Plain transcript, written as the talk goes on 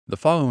The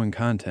following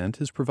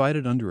content is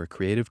provided under a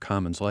Creative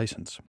Commons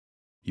license.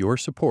 Your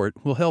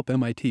support will help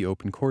MIT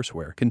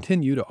OpenCourseware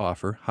continue to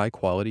offer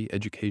high-quality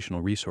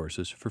educational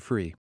resources for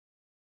free.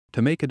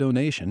 To make a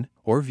donation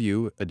or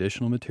view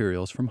additional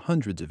materials from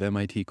hundreds of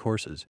MIT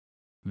courses,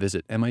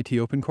 visit MIT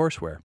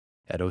OpenCourseware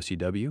at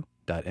ocw.mit.edu.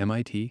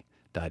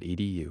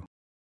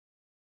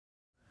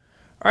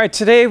 All right,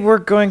 today we're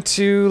going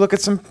to look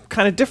at some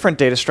kind of different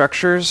data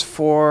structures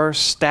for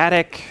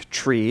static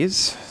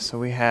trees. So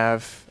we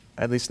have,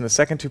 at least in the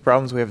second two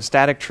problems, we have a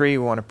static tree.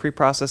 We want to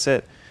pre-process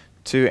it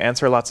to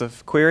answer lots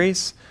of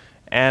queries.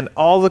 And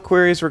all the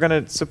queries we're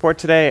going to support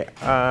today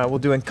we'll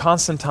do in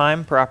constant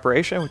time per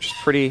operation, which is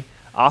pretty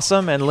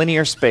awesome, and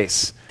linear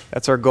space.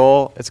 That's our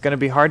goal. It's going to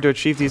be hard to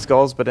achieve these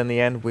goals, but in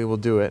the end, we will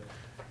do it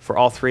for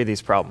all three of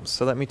these problems.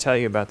 So let me tell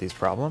you about these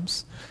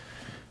problems.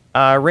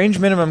 Range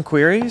minimum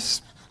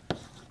queries.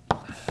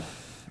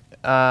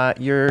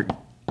 You're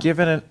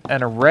given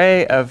an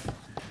array of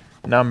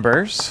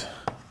numbers.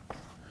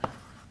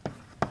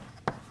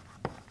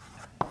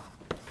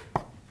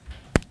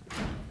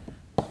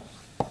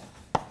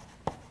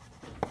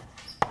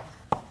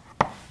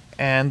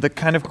 And the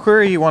kind of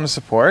query you want to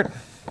support,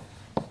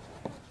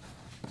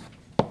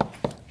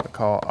 we'll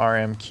call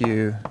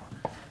RMQ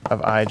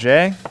of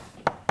ij,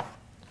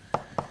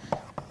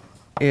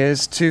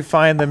 is to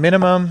find the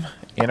minimum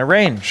in a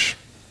range.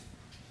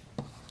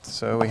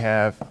 So we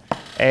have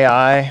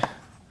AI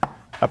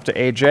up to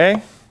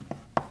AJ.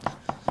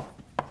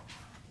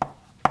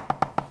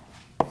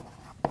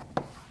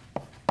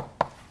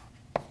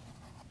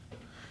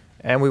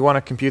 And we want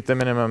to compute the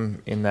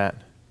minimum in that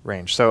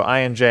range. So I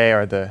and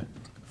j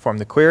form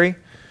the query.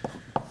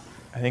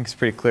 I think it's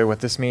pretty clear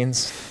what this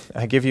means.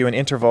 I give you an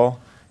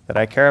interval that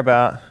I care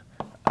about,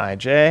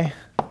 ij.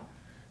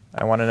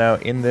 I want to know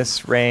in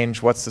this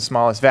range what's the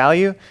smallest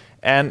value.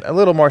 And a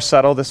little more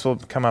subtle, this will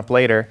come up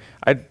later,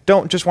 I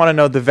don't just want to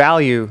know the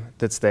value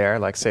that's there,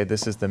 like say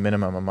this is the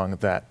minimum among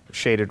that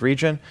shaded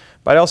region,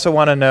 but I also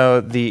want to know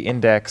the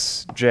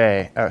index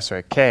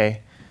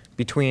k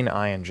between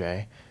I and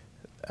j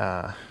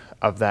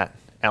of that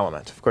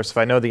element. Of course, if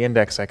I know the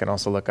index, I can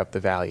also look up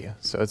the value.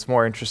 So it's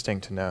more interesting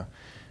to know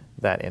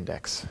that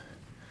index.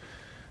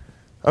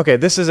 OK,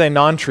 this is a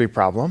non-tree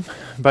problem,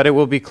 but it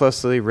will be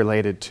closely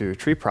related to a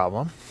tree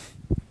problem,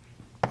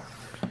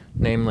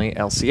 namely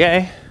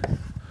LCA.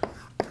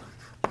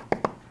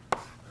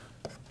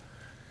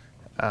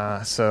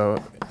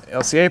 So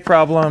LCA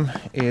problem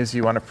is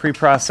you want to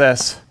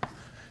pre-process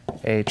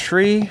a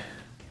tree,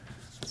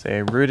 say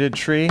a rooted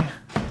tree.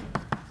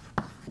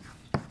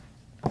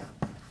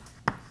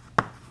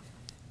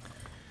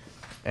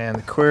 And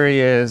the query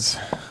is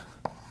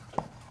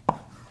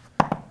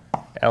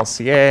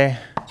LCA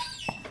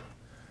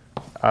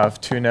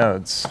of two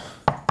nodes,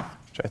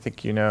 which I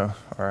think you know,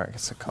 or I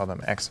guess I call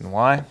them X and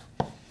Y.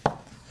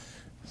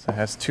 So it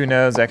has two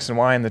nodes, X and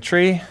Y, in the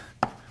tree.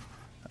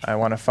 I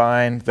want to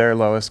find their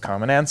lowest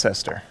common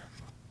ancestor,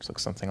 which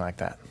looks something like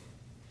that.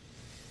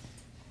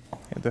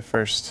 At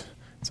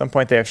some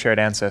point they have shared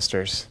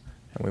ancestors,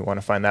 and we want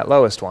to find that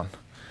lowest one.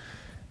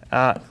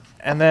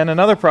 And then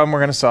another problem we're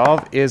going to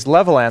solve is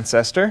level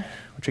ancestor,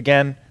 which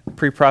again,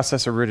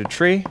 pre-process a rooted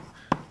tree.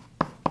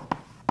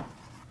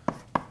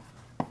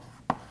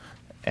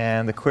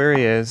 And the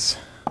query is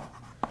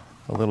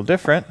a little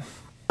different.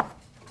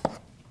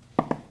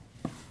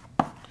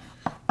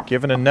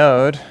 Given a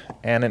node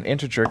and an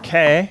integer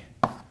k,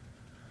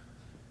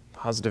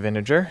 positive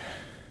integer,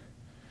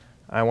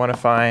 I want to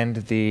find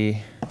the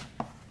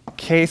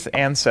kth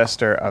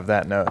ancestor of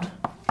that node,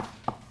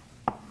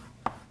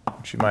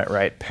 which you might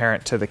write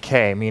parent to the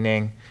k,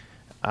 meaning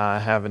I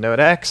have a node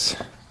x.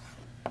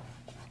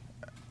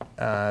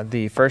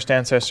 The first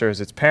ancestor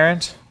is its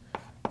parent.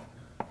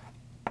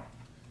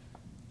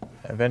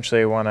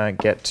 Eventually, I want to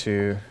get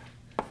to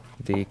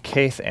the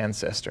kth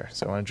ancestor.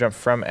 So I want to jump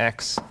from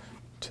x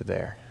to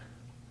there.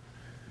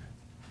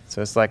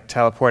 So it's like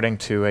teleporting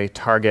to a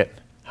target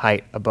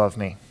height above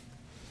me.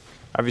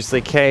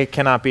 Obviously, k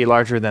cannot be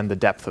larger than the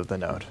depth of the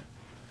node.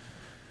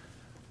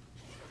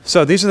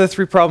 So these are the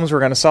three problems we're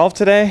going to solve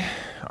today: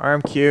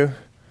 RMQ,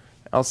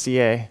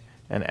 LCA,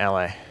 and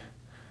LA.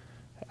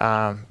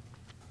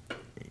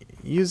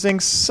 Using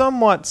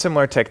somewhat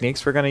similar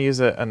techniques, we're going to use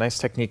a nice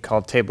technique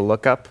called table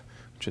lookup,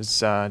 which is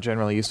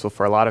generally useful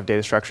for a lot of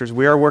data structures.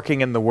 We are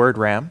working in the word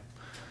RAM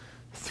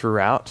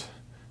throughout.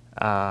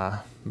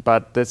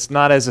 But it's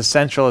not as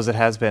essential as it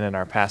has been in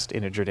our past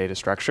integer data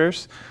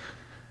structures.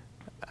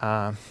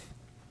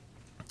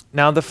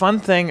 Now, the fun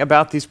thing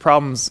about these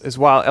problems is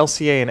while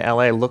LCA and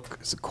LA look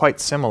quite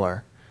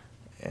similar,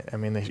 I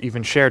mean, they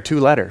even share two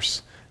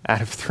letters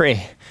out of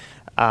three,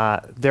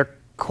 they're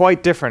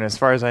quite different. As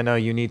far as I know,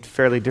 you need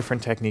fairly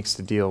different techniques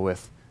to deal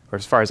with, or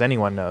as far as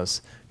anyone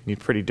knows, you need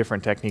pretty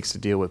different techniques to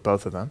deal with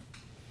both of them.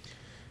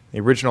 The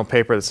original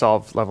paper that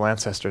solved level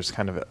ancestors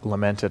kind of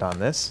lamented on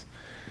this.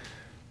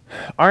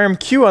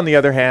 RMQ, on the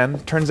other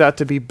hand, turns out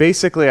to be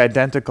basically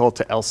identical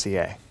to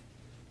LCA.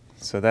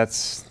 So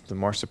that's the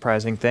more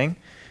surprising thing,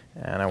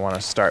 and I want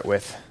to start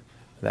with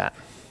that.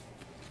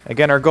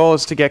 Again, our goal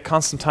is to get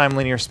constant time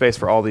linear space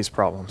for all these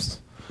problems.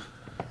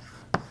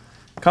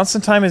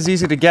 Constant time is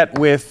easy to get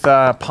with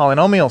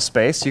polynomial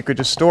space. You could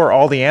just store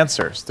all the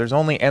answers. There's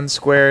only n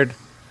squared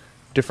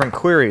different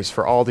queries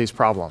for all these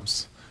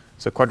problems.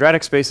 So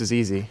quadratic space is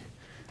easy.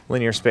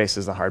 Linear space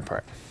is the hard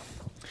part.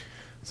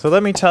 So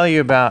let me tell you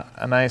about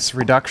a nice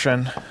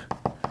reduction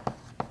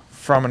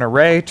from an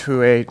array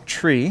to a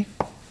tree.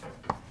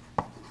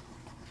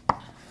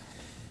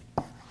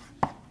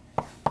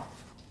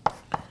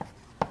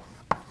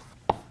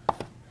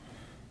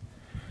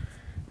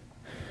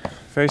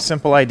 Very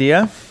simple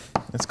idea.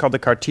 It's called the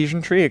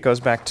Cartesian tree. It goes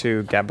back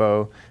to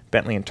Gabot,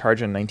 Bentley, and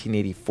Tarjan in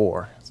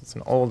 1984. So it's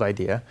an old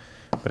idea,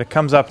 but it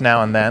comes up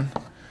now and then,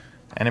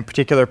 and in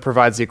particular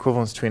provides the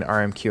equivalence between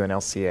RMQ and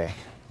LCA,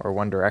 or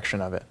one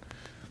direction of it.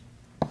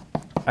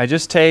 I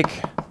just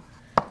take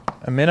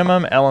a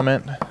minimum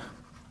element,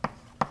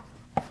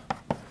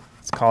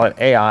 let's call it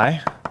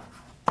AI,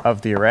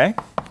 of the array.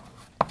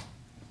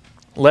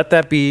 Let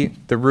that be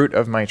the root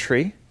of my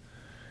tree,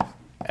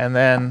 and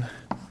then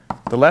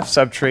the left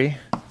subtree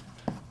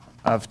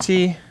of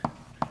T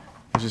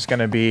is just going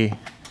to be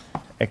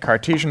a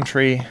Cartesian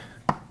tree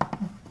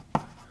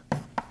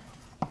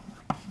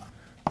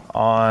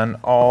on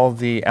all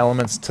the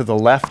elements to the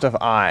left of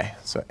I.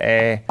 So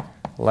A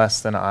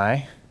less than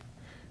I.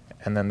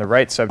 And then the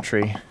right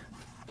subtree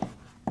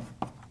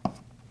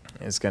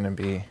is going to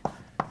be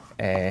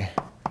A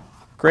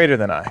greater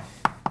than I.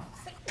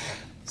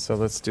 So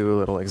let's do a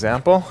little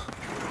example.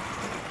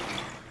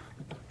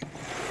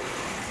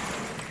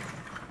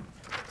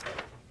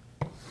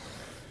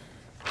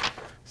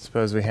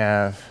 Suppose we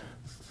have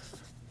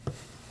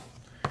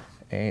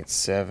 8,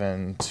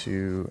 7,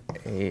 2,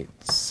 8,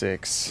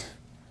 6,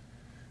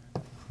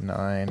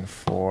 9,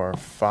 4,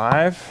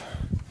 5.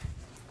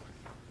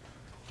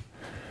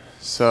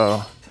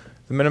 So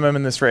the minimum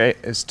in this array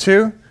is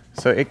 2,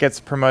 so it gets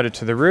promoted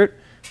to the root,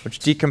 which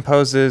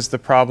decomposes the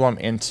problem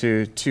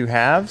into two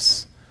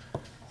halves,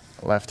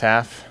 the left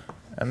half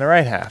and the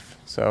right half.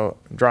 So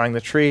drawing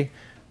the tree,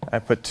 I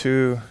put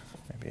 2,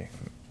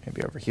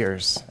 maybe over here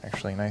is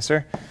actually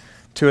nicer.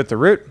 2 at the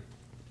root.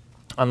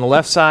 On the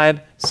left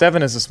side,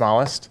 7 is the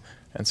smallest,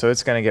 and so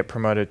it's going to get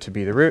promoted to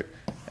be the root.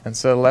 And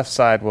so the left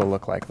side will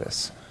look like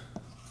this.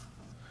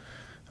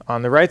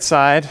 On the right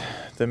side,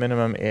 the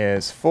minimum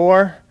is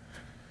 4.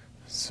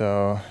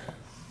 So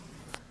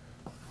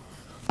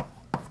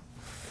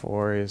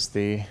 4 is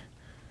the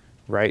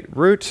right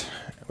root,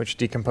 which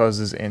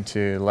decomposes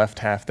into left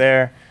half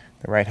there,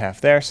 the right half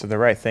there. So the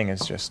right thing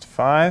is just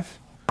 5.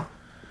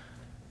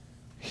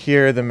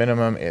 Here the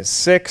minimum is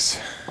 6,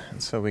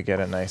 and so we get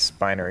a nice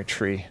binary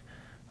tree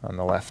on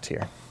the left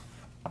here.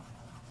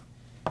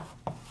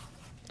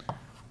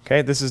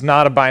 Okay, this is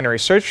not a binary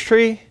search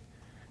tree,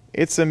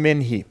 it's a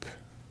min heap.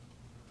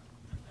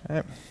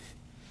 Okay.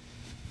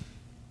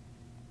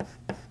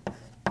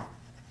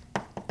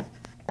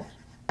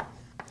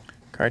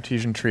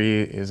 Cartesian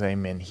tree is a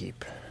min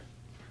heap.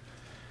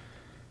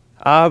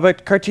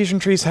 But Cartesian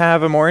trees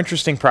have a more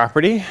interesting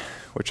property,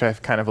 which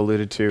I've kind of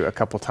alluded to a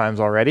couple times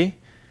already,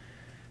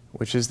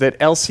 which is that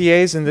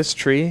LCAs in this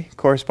tree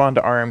correspond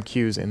to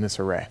RMQs in this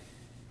array.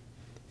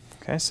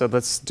 Okay, so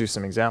let's do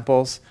some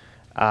examples.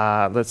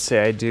 Let's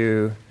say I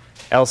do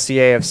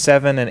LCA of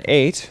 7 and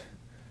 8.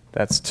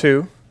 That's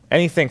 2.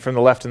 Anything from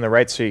the left and the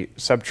right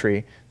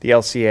subtree, the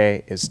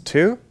LCA is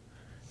 2.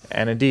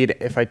 And indeed,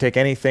 if I take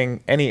any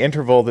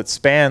interval that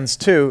spans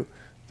 2,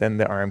 then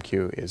the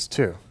RMQ is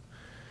 2.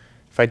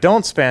 If I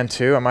don't span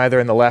 2, I'm either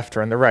in the left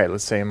or in the right.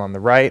 Let's say I'm on the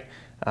right.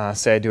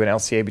 Say I do an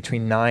LCA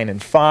between 9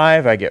 and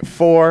 5, I get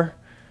 4,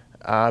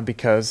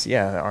 because,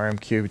 yeah, the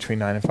RMQ between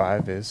 9 and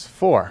 5 is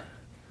 4.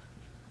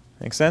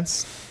 Make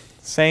sense?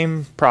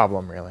 Same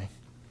problem, really.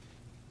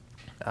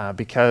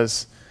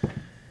 Because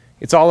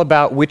it's all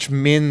about which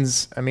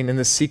mins, in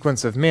the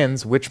sequence of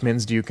mins, which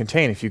mins do you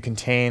contain? If you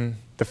contain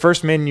the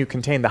first min you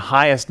contain, the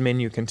highest min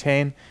you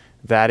contain,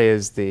 that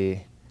is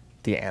the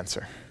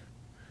answer.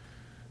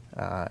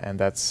 And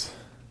that's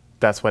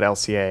what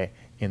LCA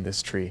in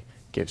this tree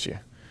gives you.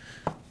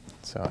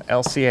 So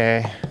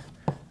LCA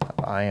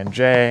of I and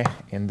j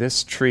in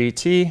this tree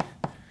T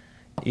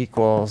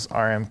equals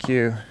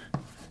RMQ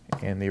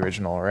in the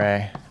original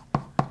array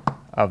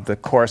of the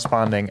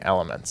corresponding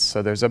elements.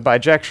 So there's a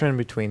bijection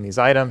between these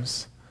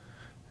items,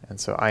 and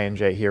so I and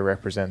j here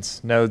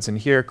represents nodes in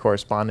here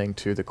corresponding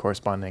to the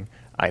corresponding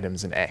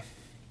items in A.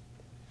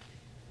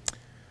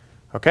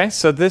 Okay,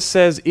 so this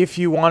says if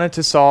you wanted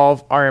to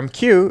solve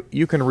RMQ,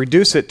 you can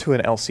reduce it to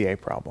an LCA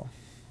problem.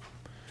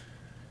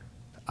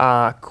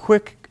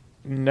 Quick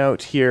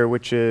note here,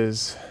 which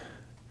is,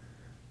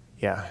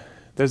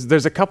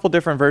 there's a couple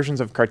different versions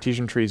of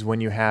Cartesian trees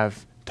when you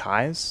have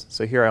ties.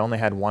 So here I only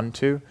had 1,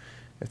 2.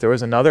 If there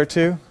was another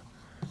 2,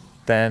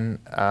 then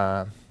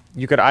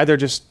you could either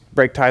just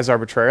break ties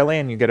arbitrarily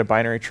and you get a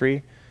binary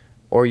tree,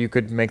 or you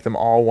could make them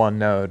all one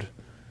node,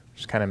 which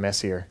is kind of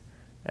messier,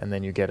 and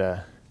then you get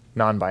a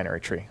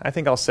non-binary tree. I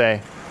think I'll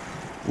say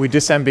we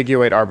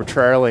disambiguate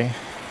arbitrarily,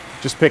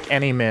 just pick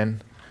any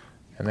min,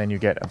 and then you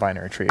get a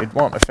binary tree. It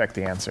won't affect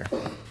the answer.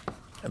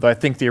 Although I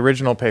think the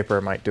original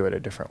paper might do it a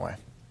different way.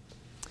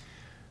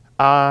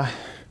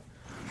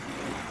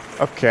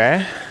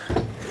 Okay.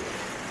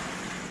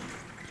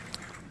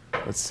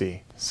 Let's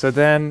see. So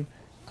then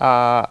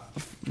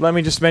let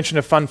me just mention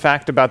a fun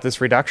fact about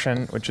this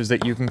reduction, which is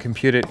that you can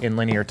compute it in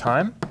linear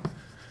time.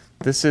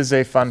 This is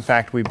a fun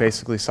fact we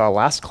basically saw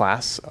last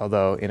class,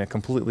 although in a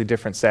completely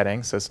different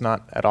setting, so it's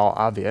not at all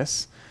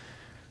obvious.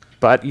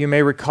 But you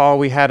may recall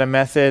we had a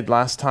method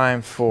last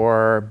time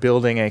for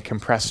building a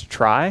compressed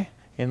trie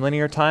in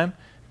linear time.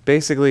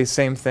 Basically,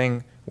 same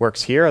thing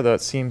works here, although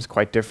it seems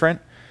quite different.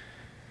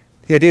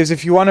 The idea is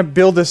if you want to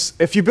build this,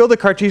 if you build a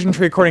Cartesian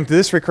tree according to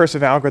this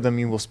recursive algorithm,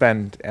 you will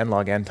spend n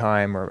log n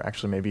time, or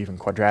actually maybe even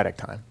quadratic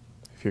time,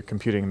 if you're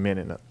computing a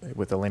min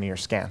with a linear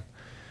scan.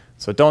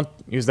 So don't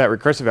use that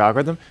recursive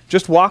algorithm.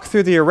 Just walk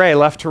through the array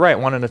left to right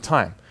one at a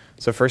time.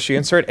 So first you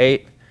insert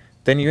 8,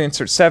 then you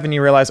insert 7.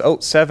 You realize, oh,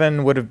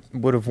 7 would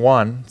have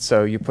won,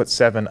 so you put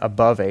 7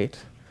 above 8.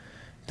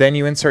 Then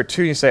you insert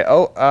 2. You say,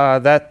 oh,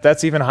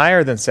 that's even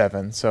higher than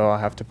 7, so I'll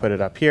have to put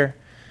it up here.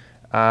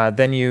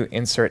 Then you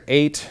insert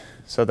 8,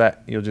 so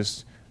that you'll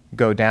just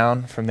go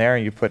down from there.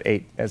 You put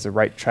 8 as a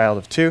right child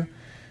of 2.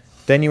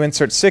 Then you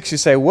insert 6. You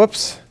say,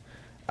 whoops,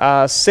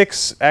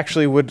 6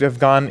 actually would have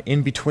gone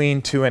in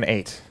between 2 and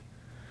 8.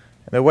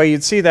 And the way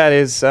you'd see that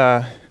is,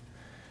 I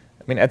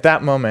mean, at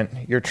that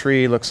moment, your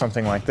tree looks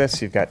something like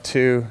this. You've got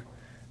 2,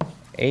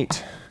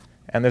 8,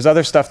 and there's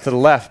other stuff to the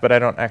left, but I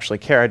don't actually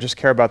care. I just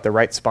care about the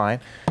right spine.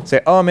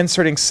 Say, oh, I'm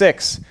inserting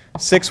 6.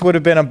 6 would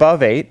have been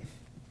above 8,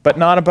 but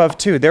not above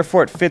 2.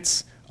 Therefore, it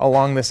fits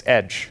along this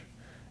edge.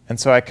 And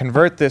so I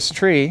convert this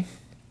tree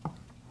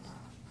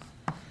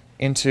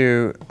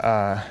into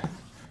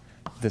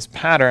this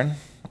pattern,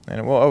 and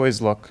it will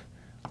always look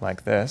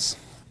like this.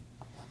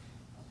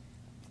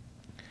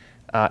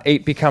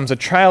 8 becomes a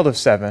child of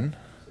 7.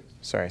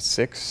 Sorry,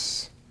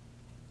 6.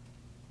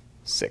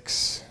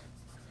 6.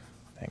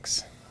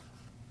 Thanks.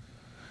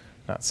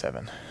 Not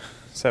 7.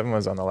 7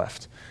 was on the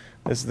left.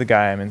 This is the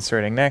guy I'm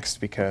inserting next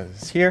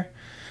because here.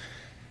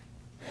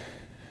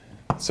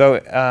 So,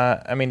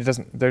 I mean, it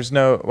doesn't, there's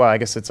no, well, I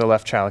guess it's a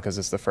left child because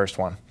it's the first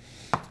one.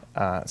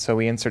 So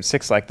we insert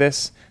 6 like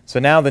this. So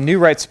now the new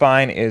right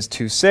spine is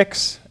 2,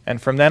 6.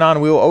 And from then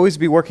on, we will always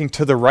be working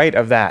to the right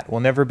of that.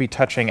 We'll never be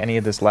touching any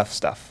of this left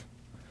stuff.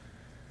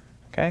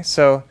 Okay,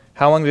 so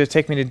how long did it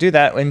take me to do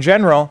that? In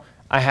general,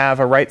 I have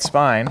a right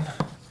spine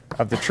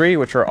of the tree,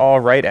 which are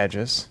all right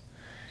edges.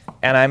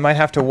 And I might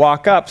have to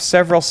walk up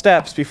several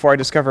steps before I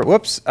discover,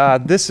 whoops,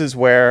 this is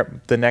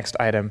where the next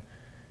item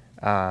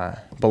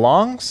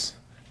belongs.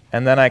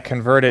 And then I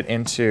convert it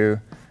into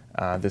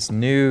this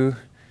new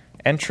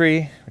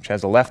entry, which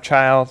has a left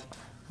child,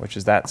 which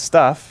is that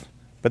stuff.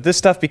 But this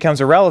stuff becomes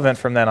irrelevant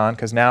from then on,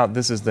 because now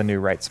this is the new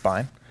right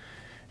spine.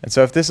 And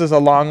so if this is a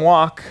long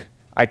walk,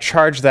 I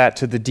charge that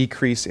to the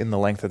decrease in the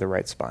length of the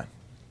right spine,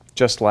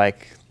 just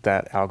like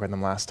that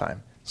algorithm last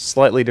time.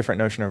 Slightly different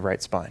notion of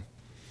right spine.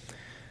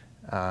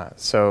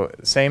 So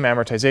same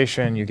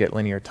amortization, you get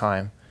linear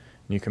time,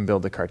 and you can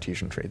build the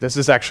Cartesian tree. This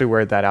is actually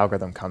where that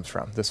algorithm comes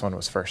from. This one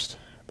was first,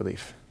 I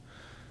believe.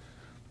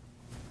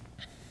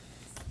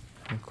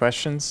 Any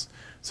questions?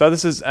 So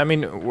this is, I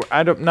mean,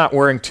 I'm not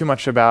worrying too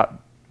much about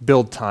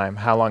build time,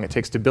 how long it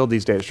takes to build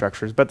these data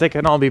structures, but they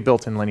can all be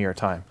built in linear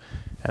time.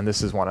 And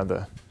this is one of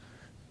the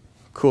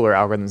cooler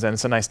algorithms, and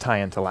it's a nice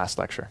tie-in to last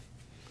lecture.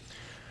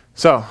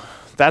 So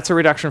that's a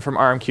reduction from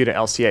RMQ to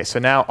LCA. So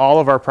now all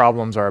of our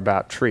problems are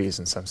about trees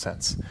in some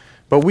sense.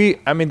 But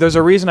I mean, there's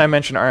a reason I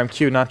mentioned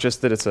RMQ, not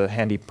just that it's a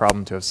handy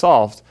problem to have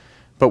solved,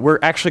 but we're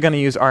actually going to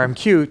use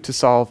RMQ to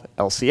solve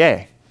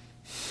LCA.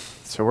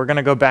 So we're going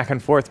to go back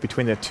and forth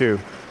between the two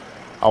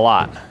a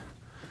lot.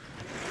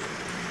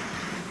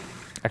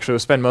 Actually, we'll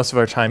spend most of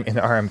our time in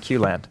RMQ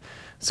land.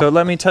 So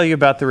let me tell you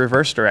about the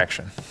reverse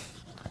direction.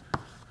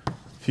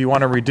 If you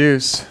want to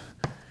reduce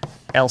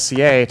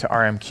LCA to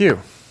RMQ,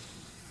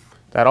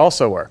 that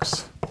also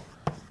works.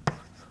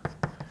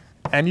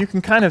 And you can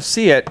kind of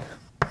see it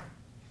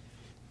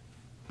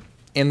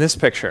in this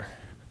picture.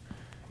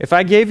 If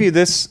I gave you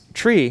this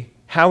tree,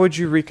 how would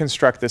you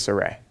reconstruct this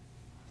array?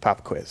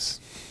 Pop quiz.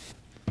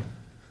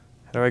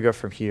 How do I go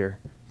from here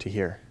to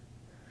here?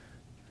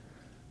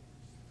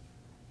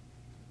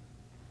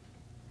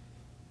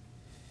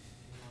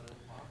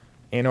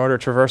 In order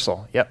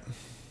traversal. Yep.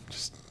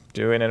 Just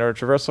do an in order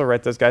traversal,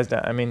 write those guys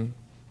down. I mean,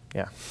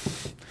 yeah,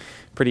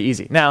 pretty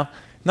easy. Now,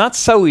 not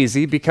so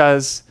easy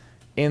because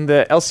in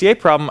the LCA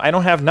problem, I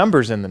don't have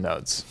numbers in the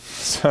nodes.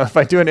 So if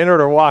I do an in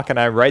order walk and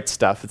I write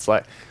stuff, it's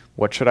like,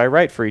 what should I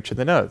write for each of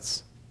the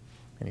nodes?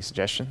 Any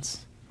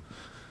suggestions?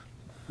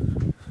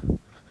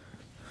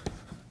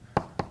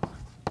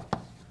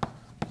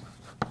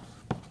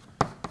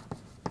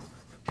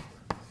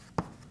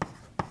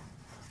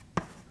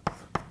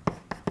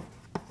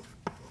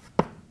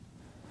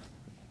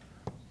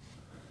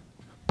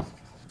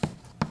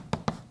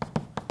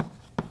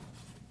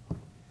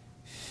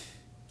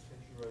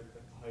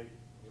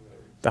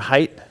 The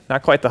height,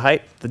 not quite the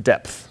height, the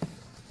depth.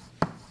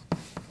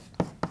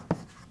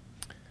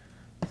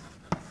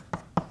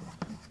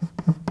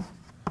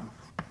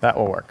 That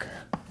will work.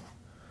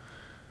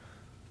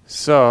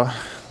 So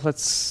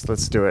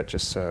let's do it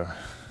just so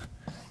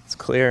it's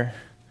clear.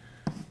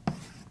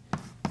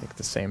 Take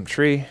the same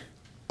tree.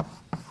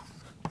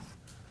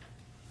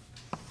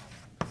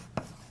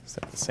 Is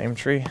that the same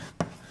tree?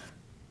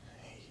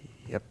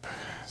 Yep.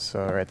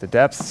 So write the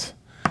depths.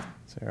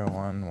 0,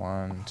 1,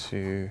 1,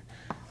 2,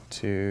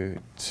 2,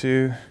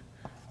 2,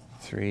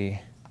 3,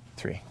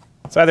 3.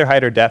 It's either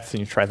height or depth,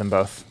 and you try them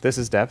both. This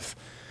is depth.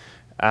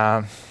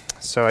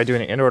 So I do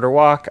an in-order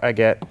walk. I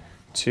get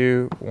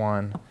 2,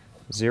 1,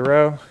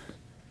 0.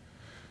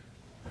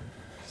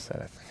 So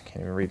I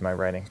can't even read my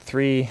writing.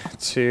 3,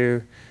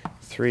 2,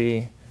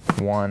 3,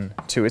 1,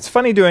 2. It's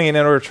funny doing an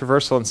in-order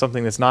traversal in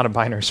something that's not a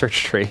binary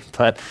search tree,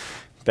 but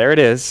there it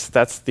is.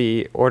 That's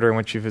the order in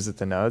which you visit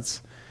the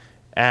nodes.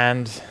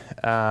 And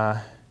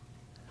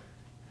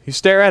you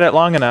stare at it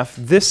long enough,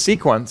 this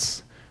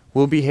sequence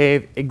will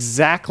behave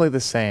exactly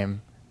the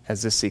same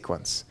as this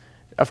sequence.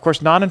 Of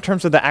course, not in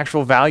terms of the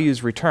actual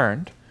values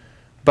returned,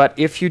 but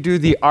if you do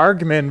the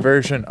argmin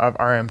version of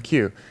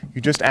RMQ, you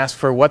just ask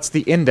for what's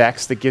the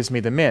index that gives me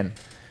the min.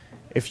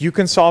 If you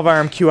can solve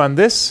RMQ on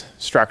this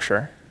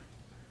structure,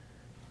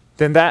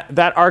 then that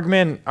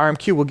argmin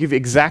RMQ will give you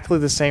exactly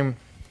the same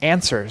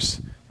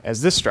answers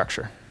as this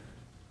structure,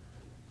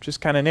 which is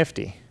kind of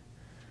nifty.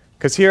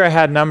 Because here I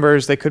had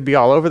numbers, they could be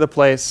all over the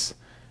place.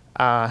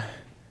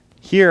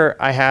 Here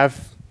I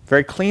have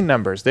very clean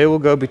numbers. They will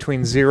go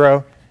between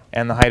 0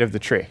 and the height of the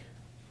tree.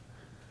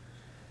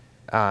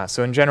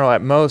 So in general,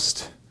 at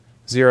most,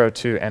 0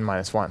 to n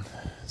minus 1.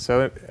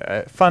 So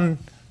a fun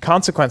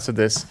consequence of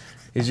this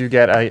is you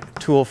get a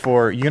tool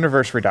for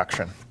universe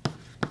reduction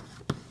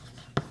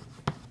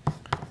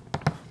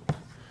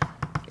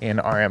in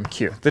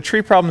RMQ. The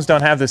tree problems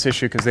don't have this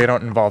issue because they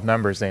don't involve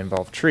numbers, they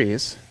involve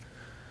trees.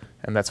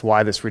 And that's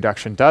why this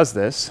reduction does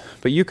this.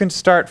 But you can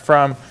start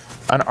from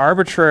an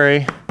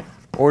arbitrary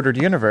ordered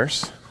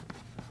universe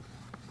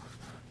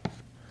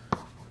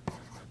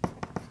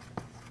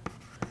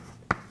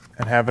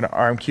and have an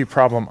RMQ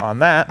problem on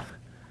that,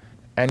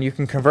 and you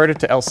can convert it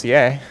to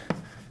LCA,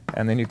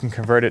 and then you can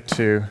convert it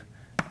to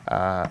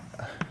a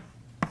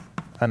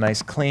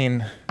nice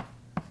clean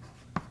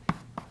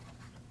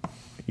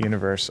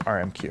universe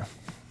RMQ.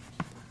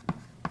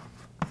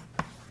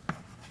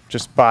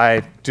 Just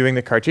by doing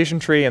the Cartesian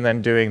tree and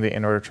then doing the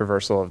in-order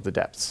traversal of the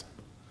depths.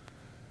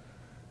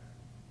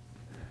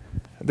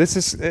 This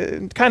is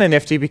kind of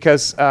nifty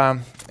because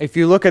if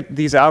you look at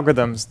these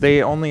algorithms,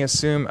 they only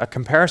assume a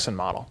comparison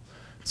model.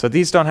 So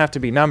these don't have to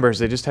be numbers.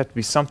 They just have to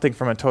be something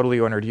from a totally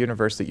ordered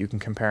universe that you can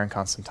compare in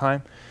constant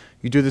time.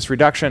 You do this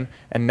reduction,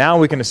 and now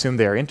we can assume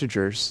they are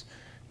integers,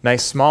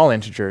 nice small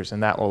integers,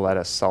 and that will let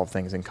us solve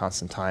things in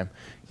constant time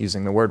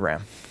using the word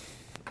RAM.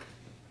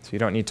 So you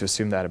don't need to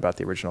assume that about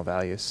the original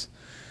values.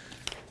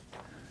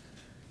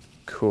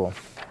 Cool.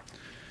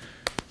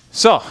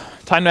 So,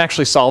 time to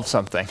actually solve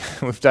something.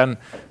 We've done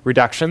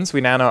reductions.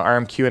 We now know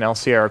RMQ and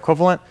LCA are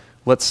equivalent.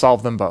 Let's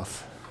solve them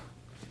both.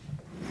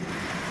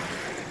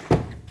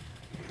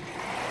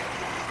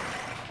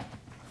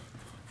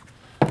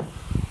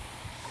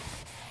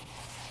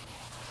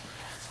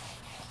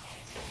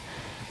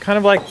 Kind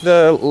of like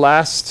the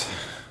last,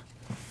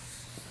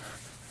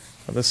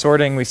 the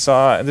sorting we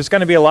saw, there's going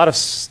to be a lot of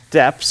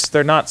steps.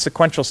 They're not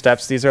sequential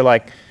steps. These are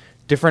like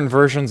different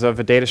versions of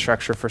a data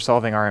structure for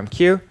solving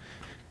RMQ,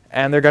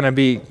 and they're going to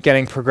be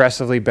getting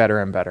progressively better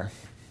and better.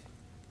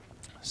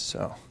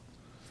 So,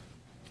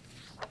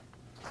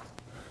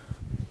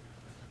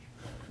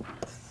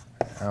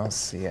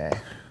 LCA,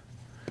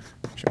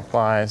 which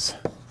implies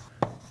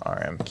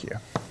RMQ.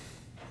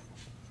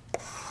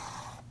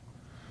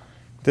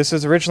 This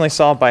was originally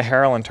solved by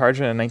Harrell and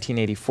Tarjan in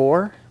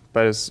 1984,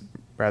 but is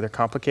rather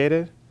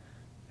complicated.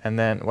 And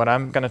then what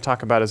I'm going to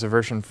talk about is a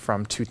version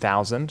from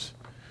 2000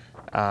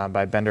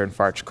 by Bender and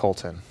Farch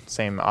Colton,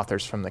 same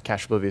authors from the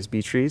Cache Oblivious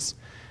B trees.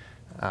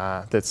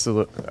 That's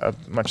a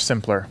much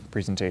simpler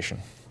presentation.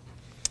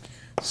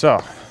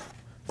 So,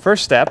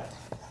 first step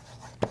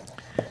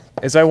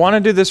is I want to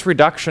do this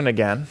reduction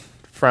again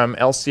from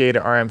LCA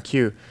to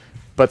RMQ,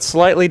 but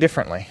slightly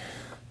differently.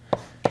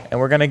 And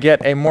we're going to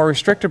get a more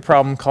restricted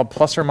problem called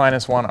plus or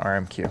minus 1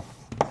 RMQ.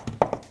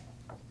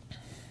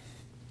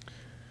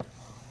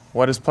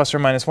 What is plus or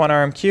minus 1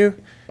 RMQ?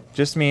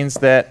 Just means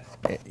that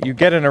you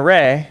get an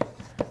array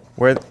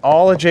where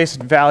all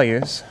adjacent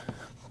values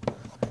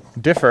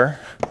differ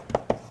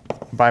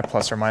by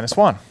plus or minus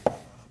 1.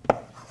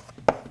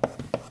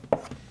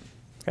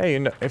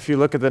 Okay, if you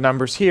look at the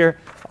numbers here,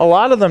 a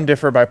lot of them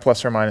differ by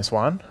plus or minus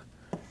 1.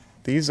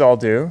 These all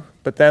do.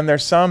 But then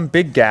there's some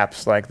big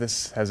gaps, like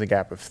this has a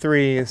gap of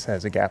 3, this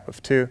has a gap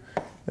of 2.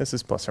 This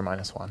is plus or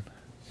minus 1.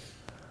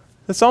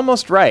 That's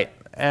almost right.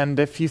 And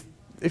if you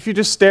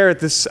just stare at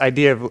this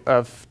idea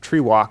of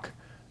tree walk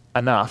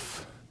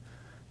enough,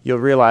 you'll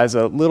realize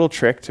a little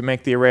trick to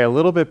make the array a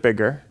little bit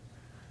bigger,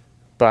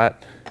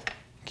 but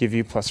give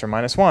you plus or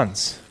minus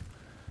 1s.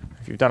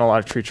 If you've done a lot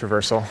of tree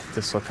traversal,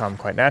 this will come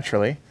quite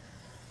naturally.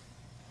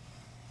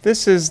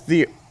 This is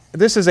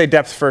a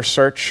depth first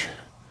search.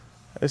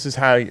 This is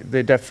how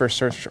the depth first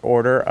search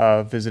order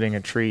of visiting a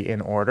tree in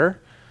order.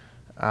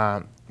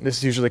 This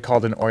is usually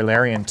called an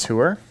Eulerian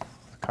tour.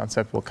 The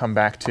concept we'll come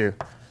back to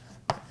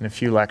in a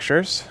few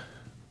lectures.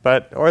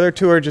 But Euler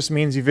tour just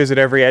means you visit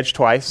every edge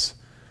twice,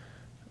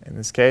 in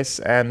this case.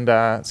 And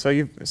so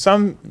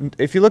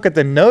if you look at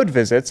the node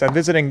visits, I'm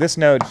visiting this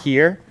node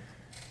here,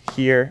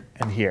 here,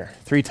 and here,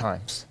 3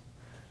 times.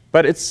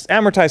 But it's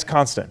amortized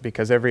constant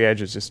because every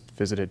edge is just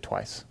visited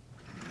twice.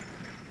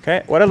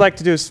 Okay, what I'd like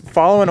to do is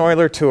follow an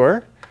Euler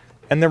tour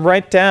and then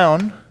write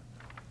down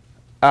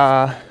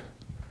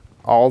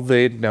all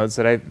the nodes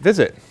that I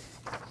visit,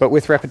 but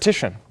with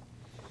repetition.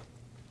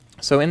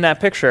 So in that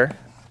picture,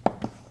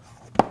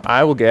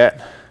 I will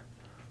get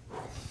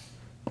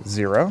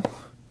 0,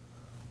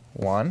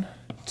 1,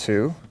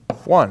 2,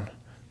 1.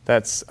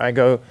 That's, I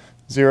go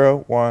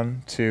 0,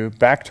 1, 2,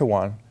 back to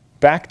 1,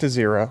 back to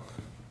 0,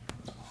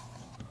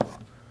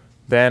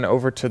 then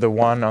over to the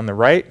 1 on the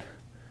right,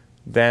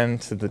 then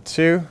to the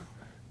 2,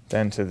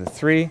 then to the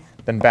 3,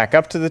 then back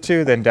up to the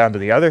 2, then down to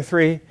the other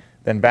 3,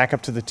 then back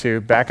up to the 2,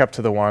 back up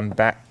to the 1,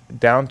 back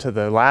down to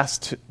the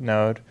last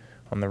node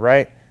on the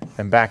right,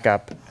 then back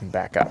up and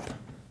back up.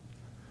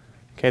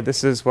 Okay,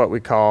 this is what we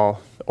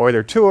call the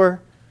Euler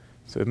tour.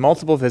 So with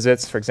multiple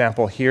visits, for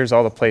example, here's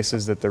all the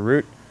places that the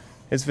root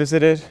is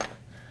visited.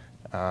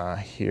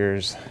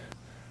 Here's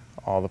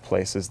all the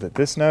places that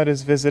this node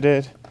is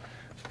visited.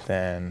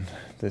 Then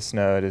this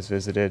node is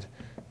visited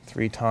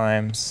 3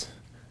 times.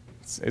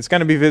 It's going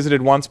to be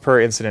visited once per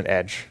incident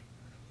edge.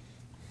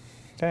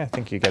 Okay, I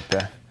think you get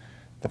the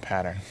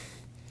pattern.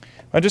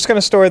 I'm just going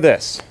to store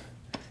this.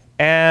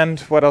 And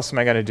what else am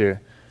I going to do?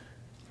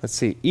 Let's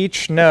see.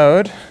 Each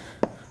node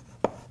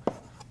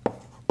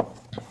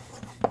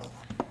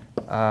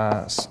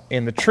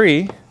in the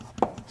tree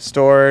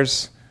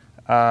stores,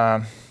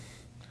 let's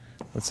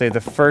say,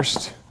 the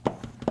first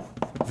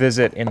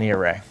visit in the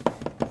array.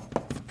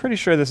 Pretty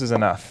sure this is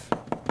enough.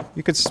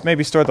 You could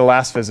maybe store the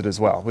last visit as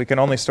well. We can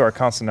only store a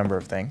constant number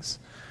of things.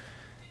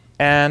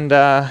 And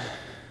I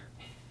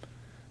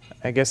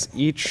guess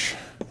each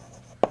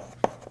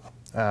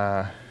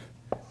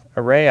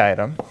array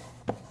item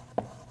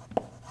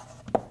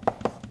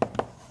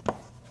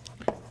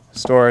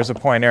stores a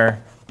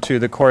pointer to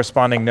the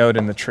corresponding node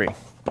in the tree.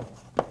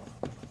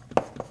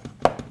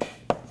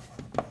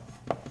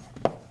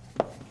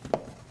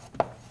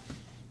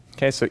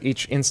 Okay, so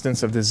each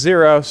instance of the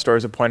 0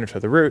 stores a pointer to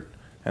the root,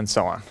 and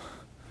so on.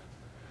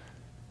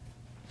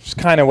 Which is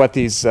kind of what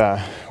these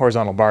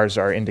horizontal bars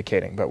are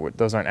indicating, but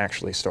those aren't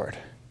actually stored.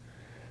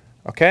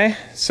 Okay,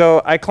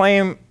 so I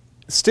claim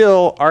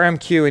still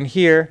RMQ in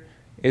here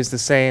is the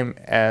same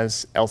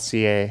as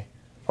LCA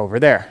over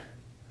there.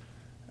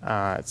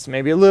 It's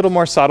maybe a little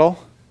more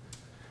subtle,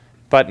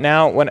 but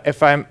now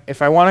if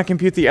I want to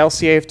compute the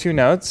LCA of 2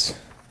 nodes,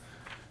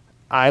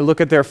 I look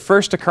at their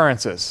first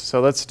occurrences. So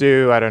let's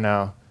do, I don't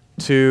know,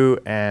 2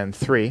 and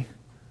 3.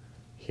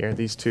 Here,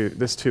 this 2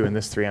 and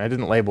this 3, and I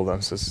didn't label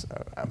them,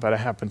 but I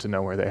happen to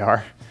know where they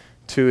are.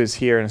 2 is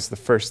here, and it's the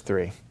first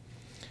 3.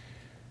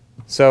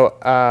 So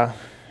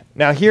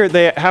now here,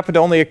 they happen to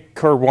only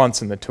occur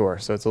once in the tour,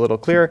 so it's a little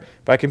clearer.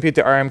 If I compute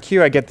the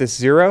RMQ, I get this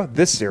 0,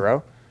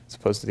 as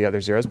opposed to the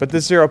other zeros, but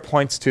this 0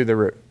 points to the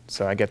root,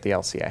 so I get the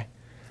LCA.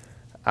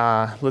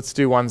 Let's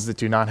do ones that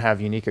do not have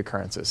unique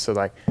occurrences. So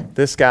like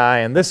this guy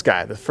and this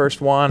guy, the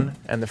first 1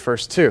 and the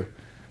first 2.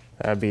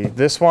 That would be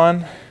this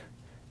one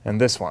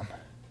and this one.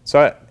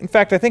 So in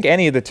fact, I think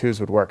any of the 2s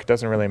would work. It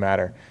doesn't really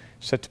matter.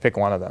 Just have to pick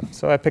one of them.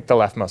 So I picked the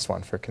leftmost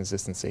one for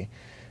consistency.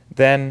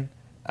 Then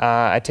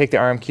I take the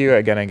RMQ.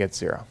 Again, I get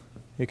 0.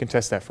 You can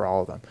test that for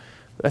all of them.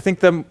 I think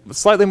the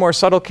slightly more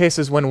subtle case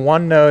is when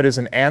one node is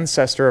an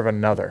ancestor of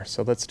another.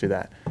 So let's do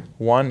that.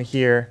 1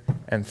 here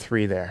and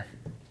 3 there.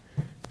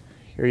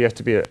 Here you have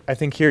to be, I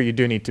think here you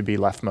do need to be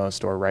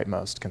leftmost or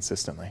rightmost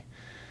consistently.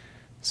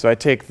 So I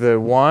take the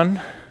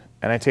 1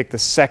 and I take the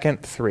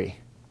second 3.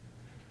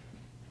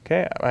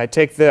 Okay, I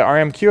take the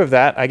RMQ of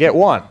that, I get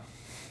 1,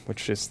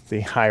 which is the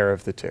higher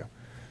of the 2.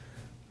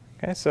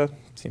 Okay, so it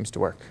seems to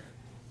work.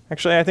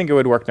 Actually, I think it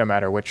would work no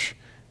matter which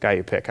guy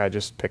you pick. I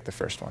just pick the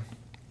first one.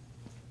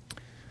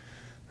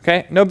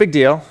 Okay, no big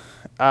deal.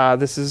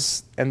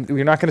 And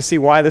you're not going to see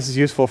why this is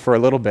useful for a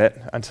little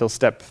bit until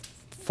step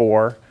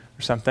 4 or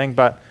something,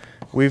 but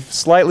we've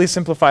slightly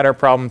simplified our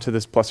problem to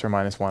this plus or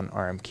minus 1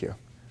 RMQ.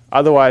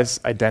 Otherwise,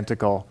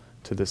 identical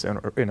to this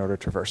in-order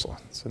traversal.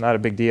 So not a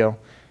big deal,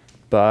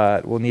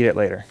 but we'll need it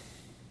later.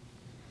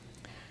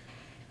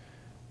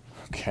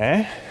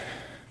 Okay.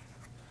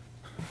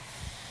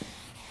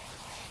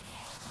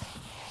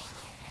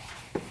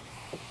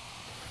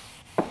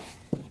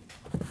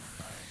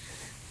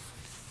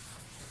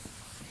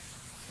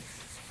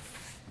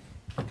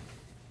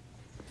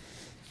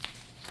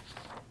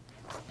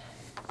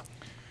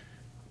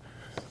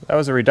 That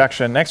was a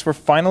reduction. Next, we're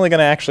finally going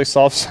to actually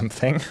solve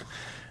something.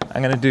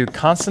 I'm going to do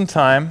constant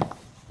time,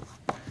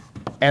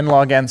 n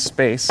log n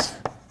space,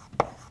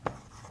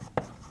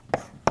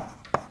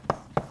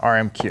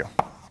 RMQ.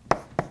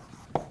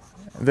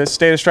 This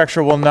data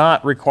structure will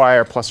not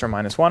require plus or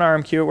minus 1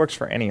 RMQ. It works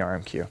for any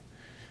RMQ.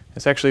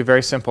 It's actually a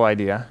very simple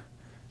idea.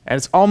 And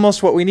it's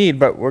almost what we need,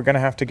 but we're going to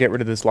have to get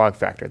rid of this log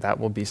factor. That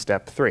will be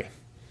step 3.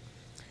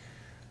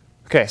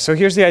 OK, so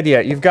here's the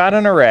idea. You've got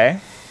an array.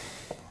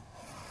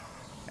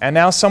 And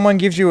now someone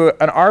gives you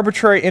an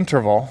arbitrary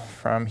interval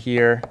from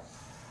here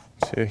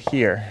to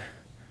here.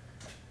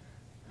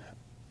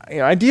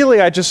 Ideally,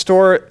 I just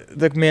store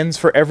the mins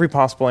for every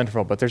possible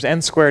interval, but there's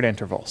n squared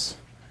intervals.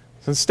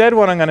 So instead,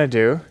 what I'm going to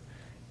do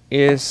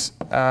is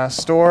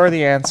store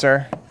the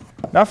answer,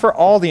 not for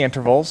all the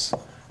intervals,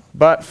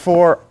 but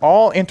for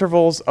all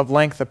intervals of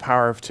length the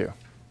power of 2.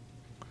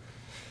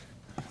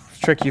 A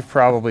trick you've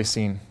probably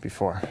seen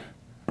before.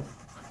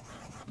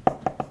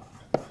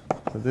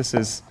 So this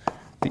is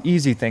the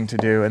easy thing to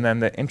do, and then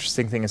the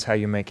interesting thing is how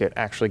you make it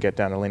actually get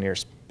down to linear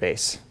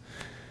space.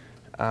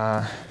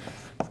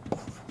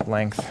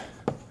 Length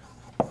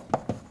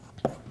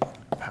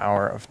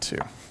power of 2.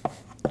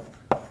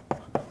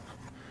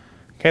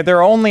 OK, there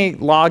are only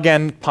log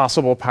n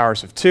possible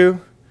powers of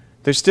 2.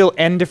 There's still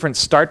n different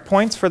start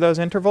points for those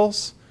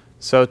intervals.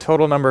 So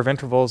total number of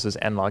intervals is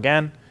n log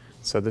n.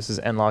 So this is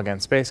n log n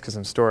space because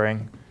I'm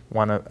storing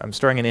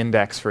an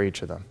index for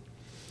each of them.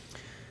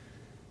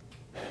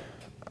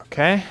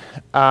 OK,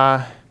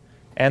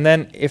 and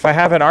then if I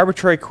have an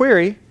arbitrary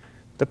query,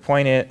 the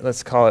point is,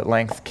 let's call it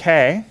length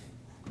k,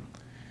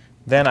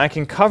 then I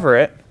can cover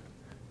it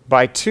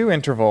by 2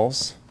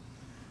 intervals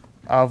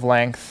of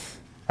length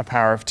a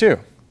power of 2.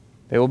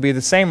 They will be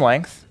the same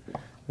length.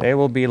 They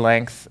will be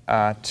length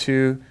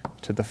 2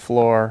 to the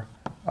floor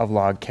of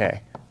log k,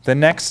 the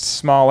next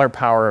smaller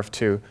power of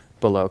 2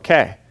 below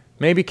k.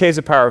 Maybe k is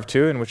a power of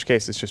 2, in which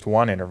case it's just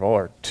 1 interval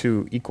or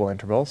 2 equal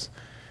intervals.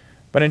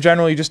 But in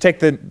general, you just take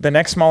the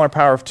next smaller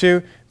power of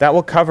 2. That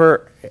will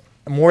cover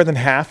more than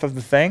half of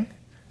the thing,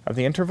 of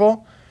the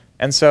interval.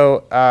 And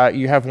so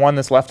you have one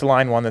that's left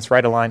aligned, one that's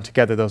right aligned.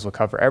 Together, those will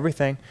cover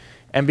everything.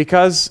 And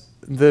because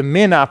the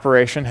min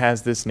operation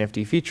has this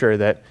nifty feature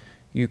that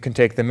you can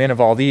take the min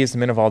of all these, the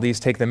min of all these,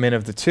 take the min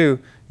of the 2,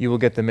 you will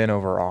get the min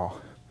over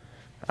all.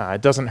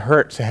 It doesn't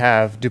hurt to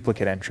have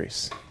duplicate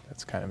entries.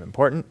 That's kind of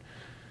important.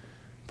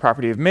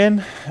 Property of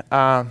min.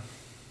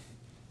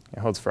 It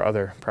holds for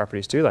other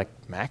properties too, like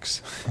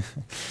max,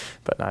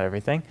 but not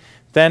everything.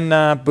 Then,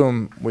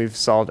 boom, we've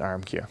solved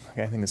RMQ.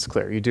 Okay, I think it's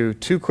clear. You do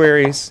 2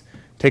 queries,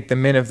 take the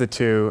min of the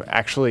 2.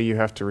 Actually, you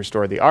have to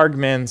restore the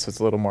argmin, so it's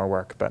a little more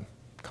work, but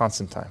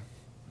constant time.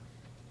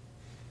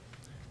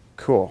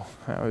 Cool.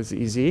 That was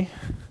easy.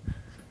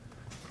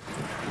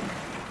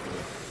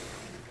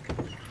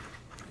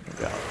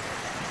 Maybe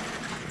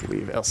I'll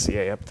leave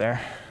LCA up there.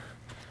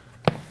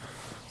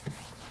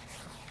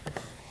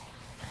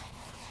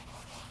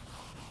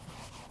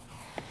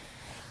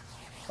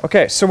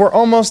 OK, so we're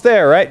almost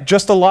there, right?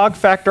 Just a log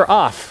factor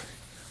off.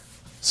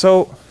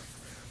 So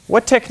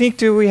what technique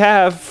do we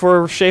have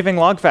for shaving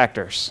log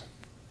factors?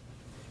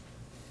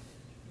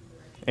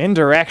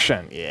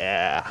 Indirection.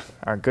 Yeah,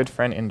 our good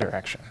friend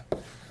indirection.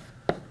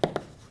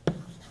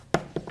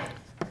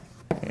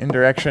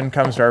 Indirection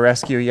comes to our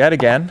rescue yet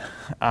again,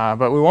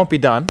 but we won't be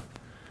done.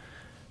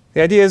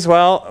 The idea is,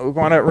 well, we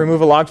want to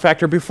remove a log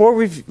factor before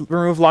we've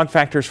removed log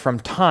factors from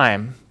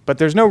time, but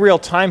there's no real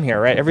time here,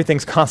 right?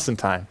 Everything's constant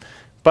time.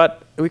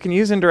 But we can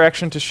use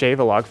indirection to shave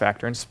a log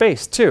factor in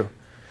space, too.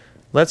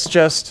 Let's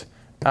just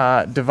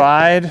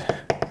divide.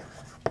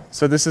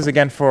 So this is,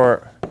 again,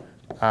 for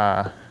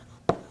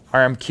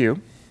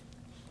RMQ.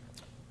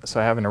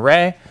 So I have an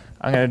array.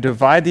 I'm going to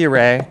divide the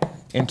array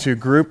into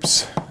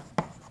groups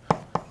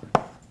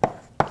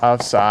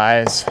of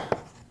size,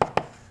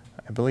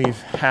 I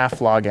believe, half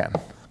log n.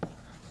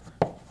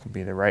 Would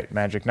be the right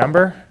magic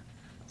number.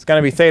 It's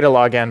going to be theta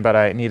log n, but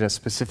I need a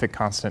specific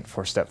constant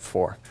for step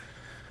 4.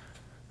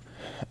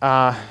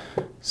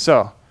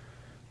 So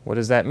what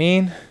does that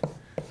mean?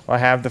 Well, I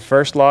have the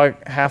first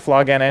half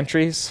log n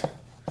entries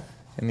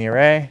in the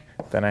array.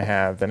 Then I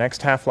have the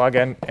next half log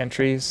n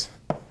entries.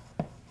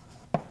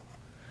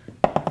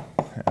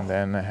 And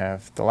then I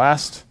have the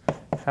last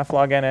half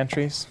log n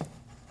entries.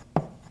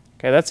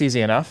 OK, that's easy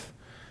enough.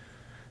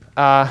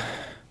 But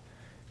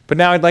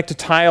now I'd like to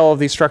tie all of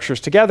these structures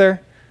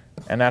together.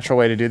 A natural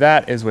way to do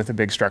that is with a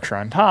big structure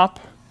on top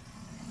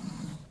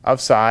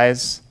of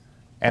size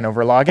n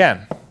over log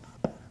n.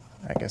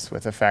 I guess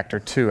with a factor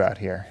 2 out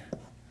here.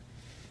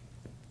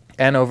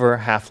 N over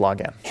half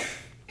log n.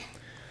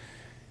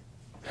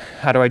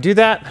 How do I do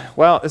that?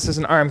 Well, this is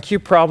an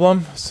RMQ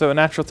problem. So a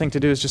natural thing to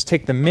do is just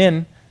take the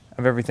min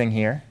of everything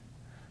here.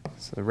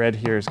 So the red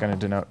here is going to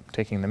denote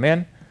taking the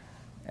min.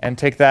 And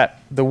take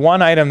that, the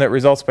one item that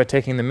results by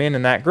taking the min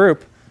in that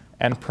group,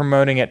 and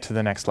promoting it to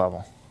the next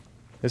level.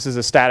 This is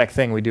a static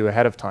thing we do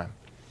ahead of time.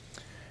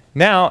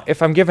 Now,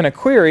 if I'm given a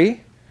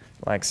query,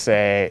 like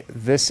say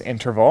this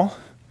interval,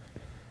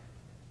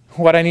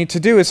 what I need to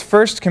do is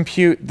first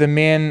compute the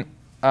min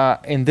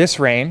in this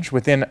range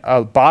within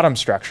a bottom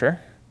structure.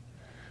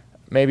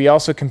 Maybe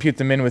also compute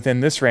the min within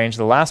this range,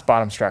 the last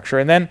bottom structure.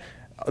 And then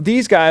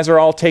these guys are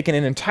all taken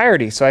in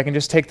entirety. So I can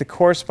just take the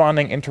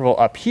corresponding interval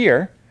up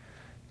here,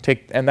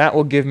 and that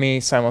will give me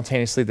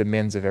simultaneously the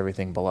mins of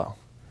everything below.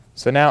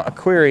 So now a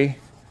query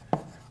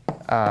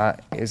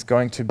is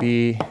going to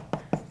be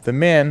the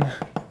min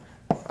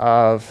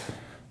of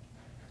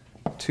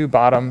 2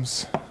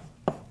 bottoms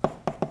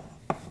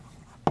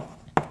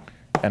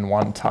and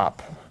 1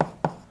 top.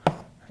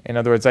 In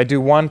other words, I do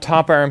one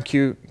top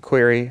RMQ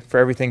query for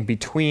everything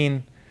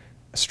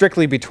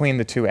strictly between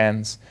the two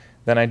ends.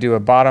 Then I do a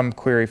bottom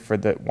query for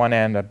the one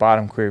end, a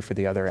bottom query for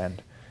the other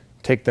end.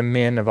 Take the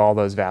min of all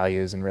those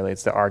values, and really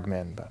it's the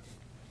argmin. But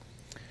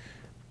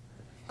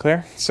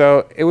clear?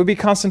 So it would be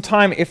constant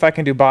time if I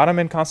can do bottom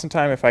in constant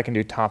time, if I can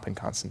do top in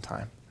constant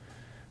time.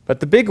 But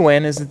the big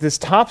win is that this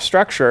top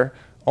structure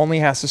only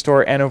has to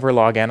store n over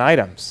log n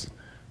items.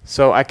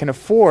 So I can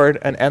afford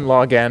an n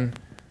log n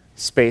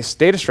space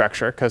data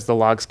structure because the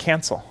logs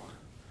cancel.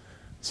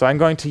 So I'm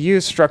going to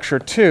use structure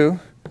 2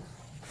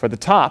 for the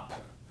top.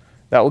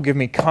 That will give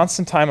me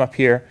constant time up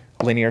here,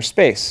 linear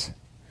space.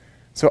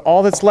 So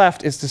all that's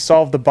left is to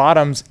solve the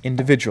bottoms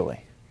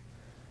individually.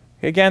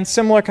 Again,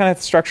 similar kind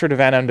of structure to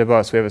Van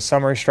Em-de-Bos. We have a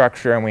summary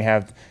structure and we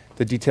have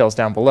the details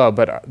down below,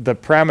 but the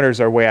parameters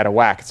are way out of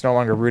whack. It's no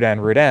longer root n,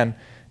 root n.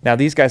 Now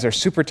these guys are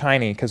super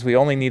tiny because we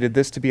only needed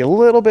this to be a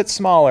little bit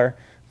smaller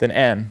than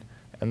n,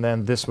 and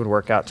then this would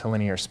work out to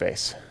linear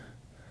space.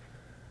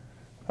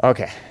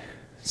 Okay,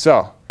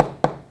 so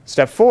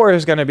step 4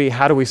 is going to be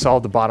how do we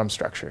solve the bottom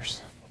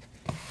structures?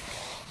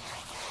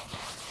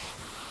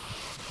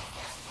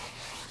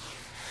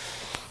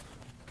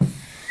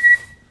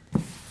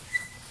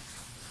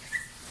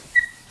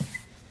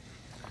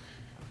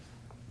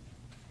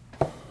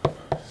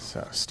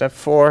 So step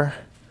 4,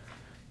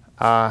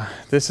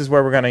 this is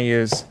where we're going to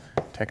use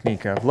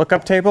technique of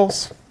lookup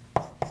tables.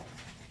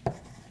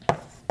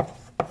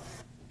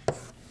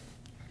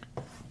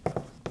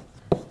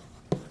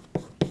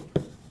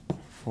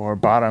 For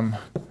bottom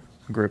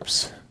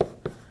groups.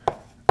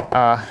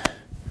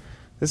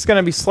 This is going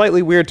to be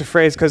slightly weird to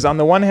phrase because on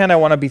the one hand I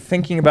want to be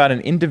thinking about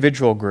an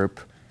individual group,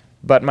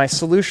 but my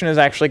solution is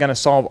actually going to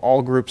solve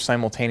all groups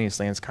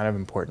simultaneously, and it's kind of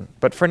important.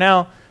 But for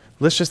now,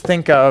 let's just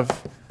think of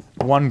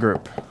one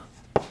group.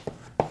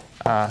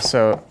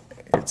 So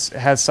it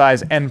has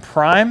size n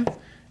prime,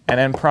 and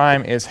n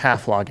prime is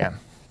half log n.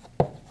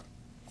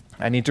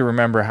 I need to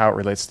remember how it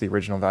relates to the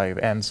original value of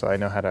n so I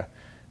know how to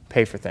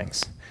pay for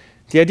things.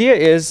 The idea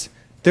is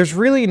there's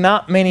really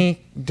not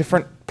many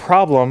different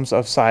problems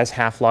of size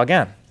half log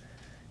n.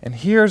 And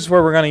here's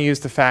where we're going to use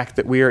the fact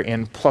that we are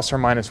in plus or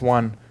minus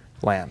 1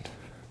 land.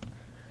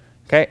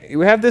 Okay,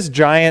 we have this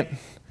giant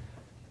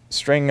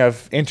string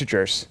of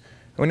integers.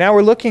 And now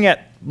we're looking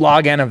at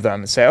log n of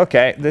them and say,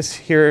 okay, this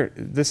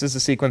is the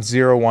sequence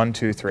 0, 1,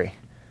 2, 3.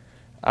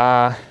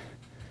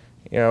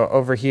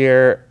 Over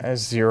here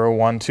is 0,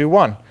 1, 2,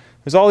 1.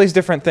 There's all these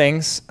different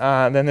things.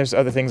 Then there's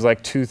other things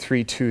like 2,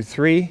 3, 2,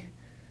 3.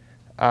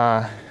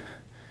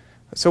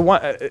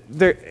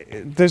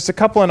 There's a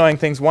couple annoying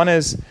things. One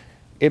is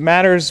it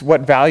matters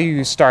what value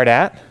you start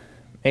at,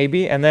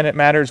 maybe, and then it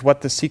matters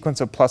what the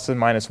sequence of plus and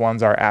minus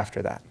 1s are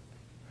after that.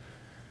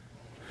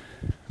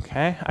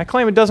 Okay, I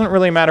claim it doesn't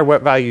really matter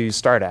what value you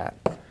start at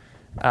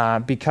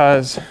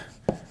because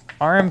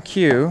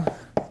RMQ,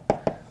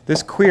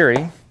 this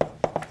query,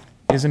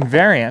 is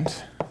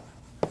invariant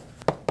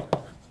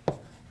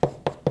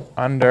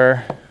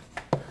under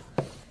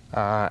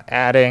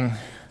adding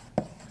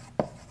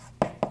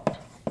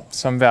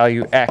some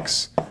value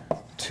x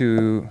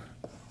to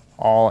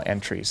all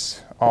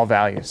entries, all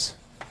values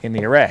in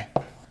the array.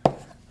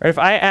 Right, if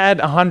I add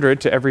 100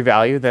 to every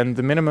value, then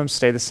the minimums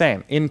stay the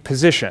same in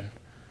position.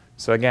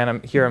 So again, I'm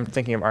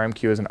thinking of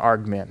RMQ as an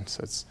argmin, so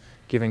it's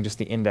giving just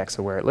the index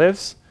of where it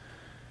lives.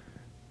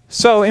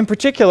 So in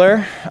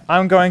particular,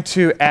 I'm going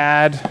to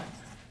add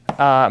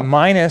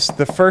minus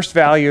the first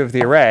value of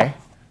the array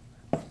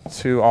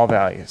to all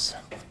values.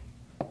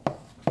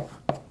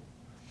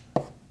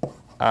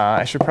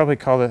 I should probably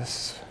call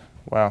this,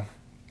 well,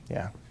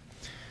 yeah.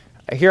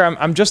 Here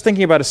I'm just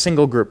thinking about a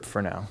single group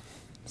for now.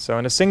 So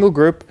in a single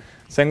group,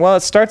 saying, well,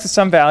 it starts at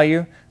some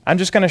value. I'm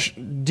just going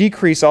to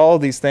decrease all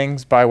of these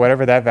things by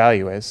whatever that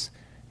value is.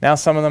 Now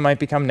some of them might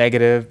become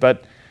negative,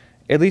 but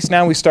at least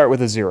now we start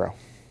with a 0.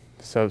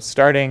 So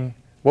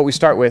what we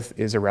start with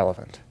is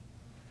irrelevant.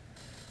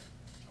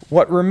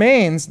 What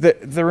remains,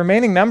 the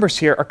remaining numbers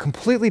here are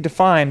completely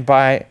defined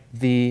by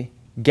the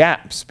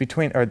gaps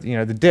between, or the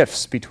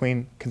diffs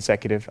between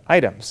consecutive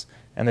items.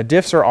 And the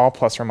diffs are all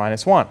plus or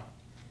minus 1.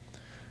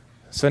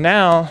 So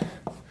now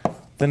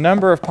the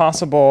number of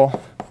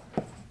possible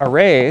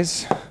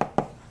arrays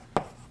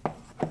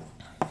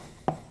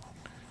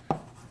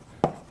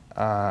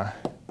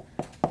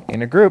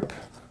in a group,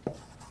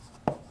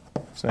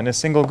 so in a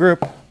single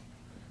group,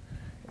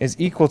 is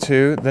equal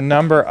to the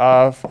number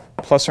of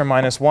plus or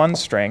minus 1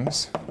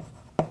 strings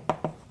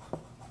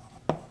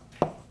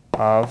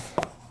of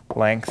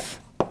length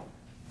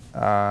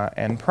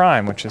n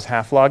prime, which is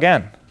half log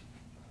n.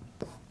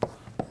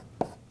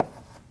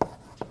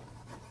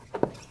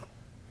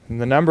 And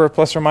the number of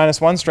plus or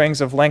minus 1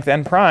 strings of length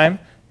n prime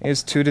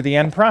is 2 to the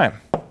n prime.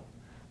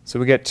 So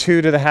we get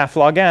 2 to the half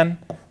log n,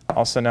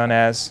 also known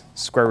as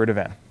square root of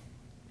n.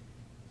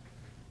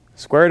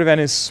 Square root of n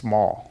is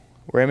small.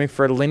 We're aiming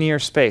for a linear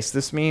space.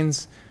 This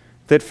means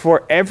that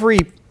for every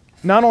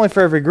not only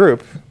for every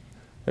group,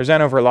 there's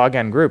n over log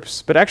n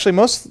groups, but actually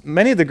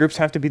many of the groups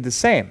have to be the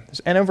same.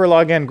 There's n over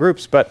log n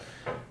groups, but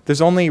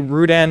there's only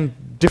root n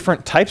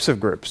different types of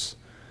groups.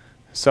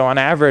 So on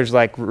average,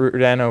 like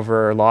root n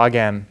over log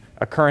n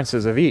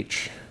occurrences of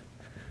each.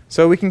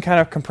 So we can kind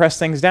of compress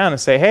things down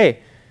and say, hey,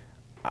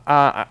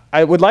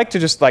 I would like to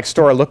just like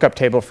store a lookup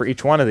table for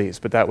each one of these,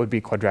 but that would be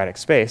quadratic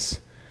space.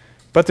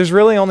 But there's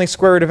really only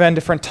square root of n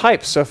different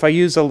types. So if I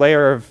use a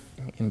layer of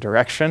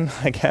indirection,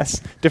 I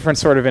guess, different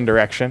sort of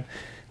indirection,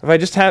 if I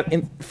just have,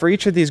 for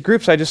each of these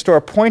groups, I just store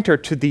a pointer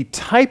to the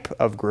type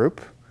of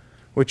group,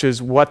 which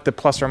is what the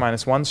plus or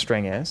minus 1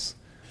 string is.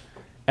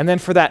 And then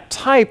for that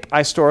type,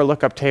 I store a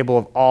lookup table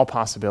of all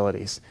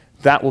possibilities.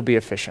 That will be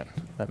efficient.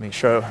 Let me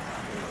show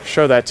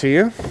that to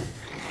you.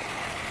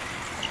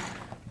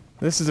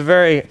 This is a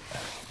very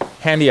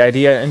handy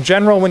idea. In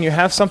general, when you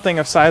have something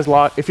of size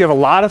log, if you have a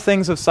lot of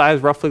things of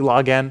size roughly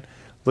log n,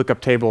 lookup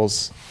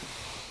tables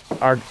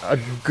are a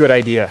good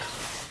idea.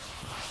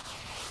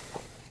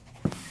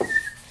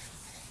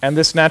 And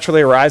this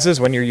naturally arises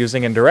when you're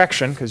using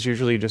indirection, because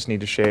usually you just need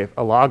to shave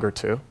a log or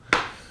two.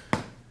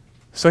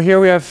 So here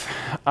we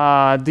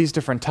have these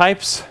different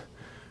types.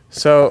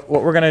 So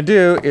what we're going to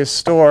do is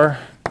store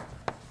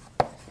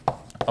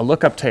a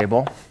lookup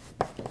table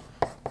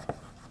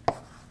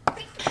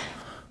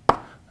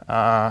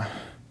that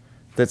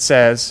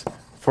says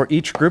for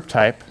each group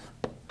type,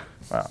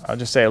 well, I'll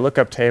just say a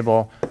lookup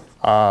table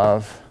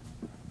of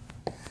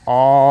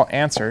all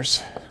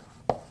answers.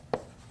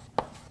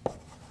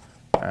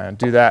 And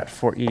do that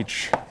for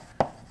each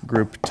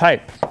group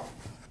type.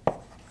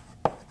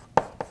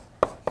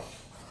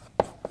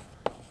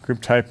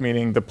 Group type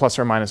meaning the plus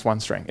or minus 1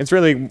 string. It's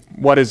really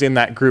what is in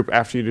that group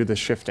after you do the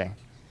shifting.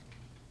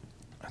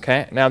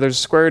 Okay, now there's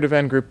square root of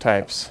n group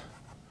types.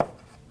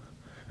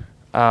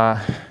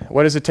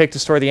 What does it take to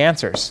store the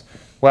answers?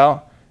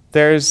 Well,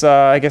 there's,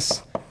 I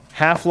guess,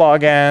 half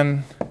log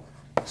n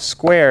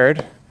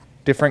squared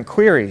different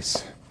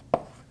queries,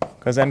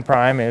 because n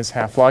prime is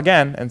half log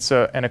n,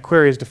 and a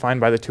query is defined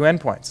by the two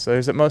endpoints. So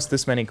there's at most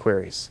this many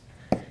queries.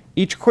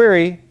 Each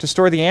query, to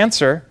store the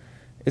answer,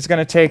 is going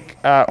to take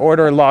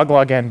order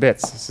log n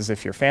bits. This is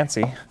if you're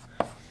fancy,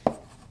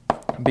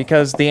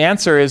 because the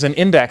answer is an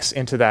index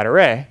into that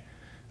array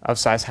of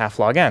size half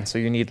log n. So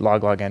you need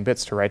log n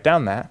bits to write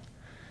down that.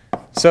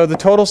 So the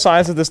total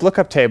size of this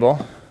lookup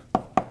table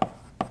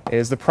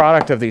is the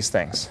product of these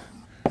things.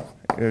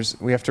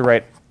 We have to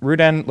write root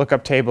n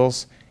lookup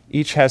tables.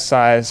 Each has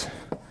size,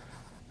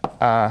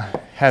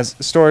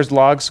 stores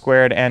log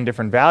squared n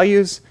different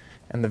values,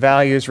 and the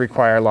values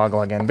require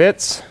log n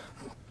bits.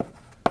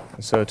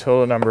 And so the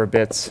total number of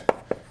bits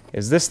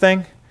is this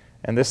thing,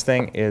 and this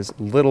thing is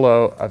little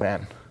o of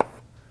n.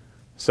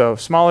 So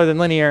smaller than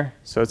linear,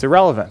 so it's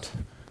irrelevant.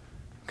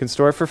 You can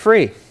store it for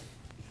free.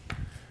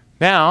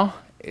 Now,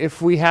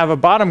 if we have a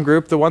bottom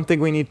group, the one thing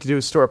we need to do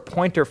is store a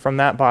pointer from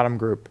that bottom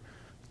group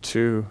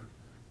to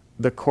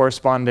the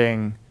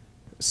corresponding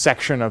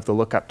section of the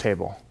lookup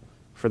table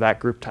for that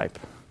group type.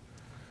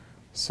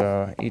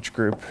 So each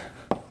group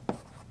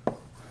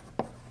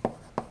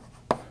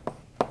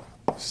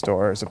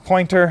stores a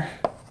pointer.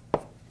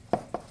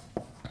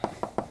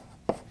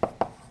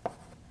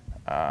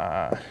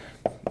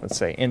 Let's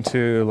say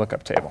into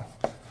lookup table.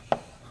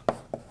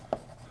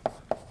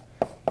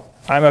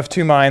 I'm of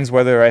two minds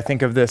whether I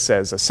think of this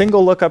as a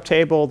single lookup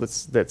table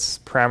that's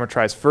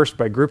parameterized first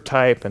by group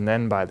type and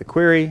then by the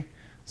query.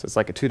 So it's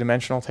like a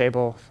two-dimensional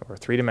table or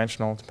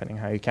three-dimensional, depending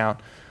how you count.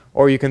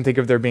 Or you can think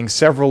of there being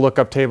several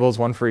lookup tables,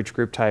 one for each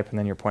group type, and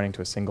then you're pointing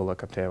to a single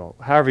lookup table.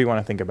 However you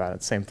want to think about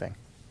it, same thing.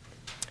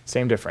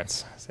 Same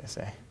difference, as they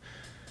say.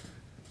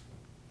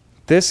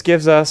 This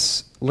gives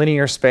us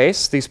linear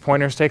space. These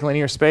pointers take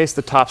linear space.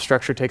 The top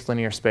structure takes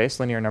linear space,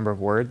 linear number of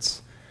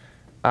words.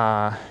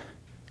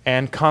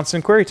 And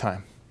constant query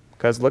time,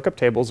 because lookup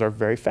tables are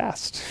very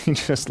fast. You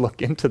just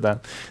look into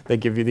them. They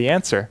give you the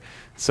answer.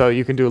 So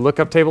you can do a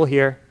lookup table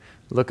here,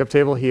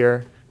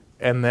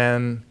 and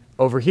then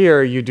over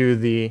here you do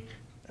the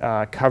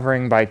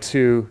covering by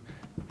two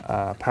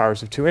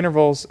powers of two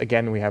intervals.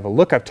 Again, we have a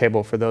lookup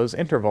table for those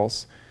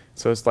intervals.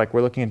 So it's like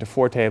we're looking into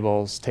 4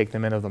 tables, take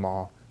them into them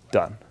all,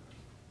 done.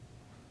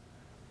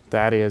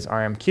 That is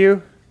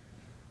RMQ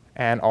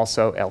and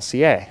also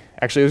LCA.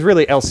 Actually, it was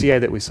really LCA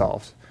that we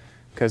solved,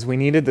 because we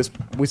needed this.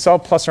 We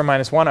solved plus or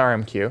minus 1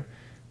 RMQ,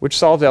 which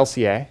solved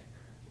LCA,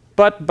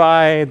 but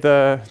by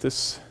the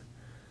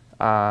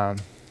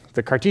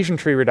Cartesian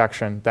tree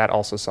reduction, that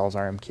also solves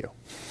RMQ.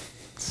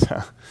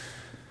 So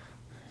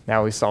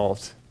now we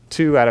solved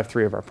 2 out of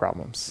 3 of our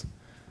problems.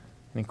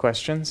 Any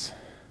questions?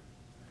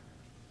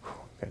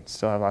 Good.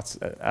 Still have lots.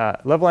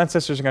 Level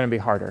ancestors are going to be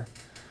harder.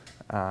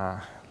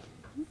 A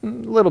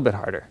little bit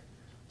harder.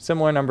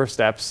 Similar number of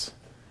steps.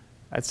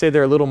 I'd say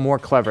they're a little more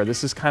clever.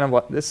 This is kind of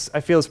what this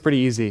I feel is pretty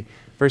easy.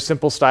 Very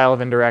simple style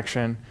of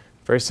indirection,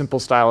 very simple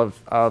style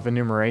of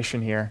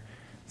enumeration here.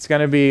 It's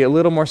going to be a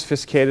little more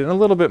sophisticated and a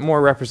little bit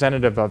more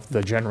representative of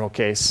the general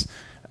case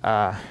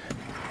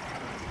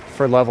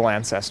for level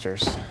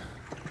ancestors.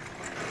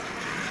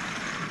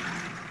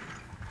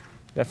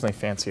 Definitely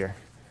fancier.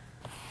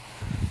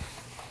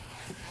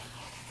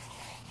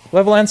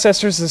 Level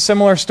ancestors is a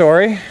similar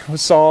story. It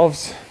was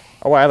solved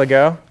a while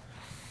ago,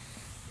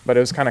 but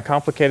it was kind of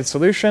complicated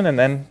solution, and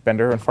then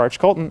Bender and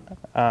Farch-Colton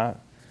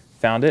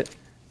found it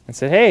and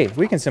said, hey,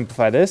 we can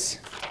simplify this,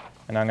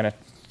 and I'm going to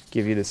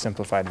give you the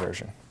simplified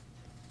version.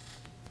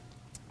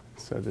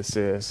 So this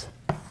is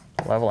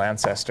level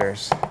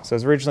ancestors. So it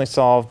was originally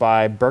solved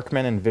by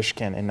Berkman and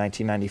Vishkin in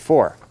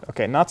 1994.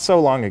 Okay, not so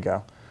long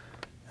ago.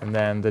 And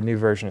then the new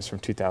version is from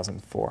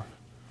 2004.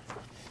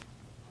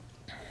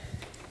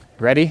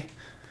 Ready?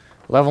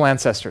 Level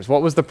ancestors.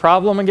 What was the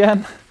problem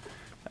again?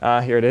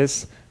 Here it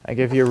is. I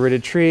give you a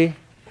rooted tree,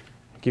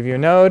 give you a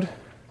node,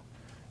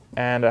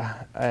 and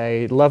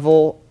a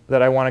level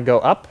that I want to go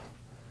up,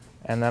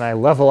 and then I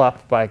level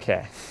up by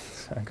k.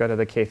 So I go to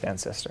the kth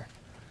ancestor,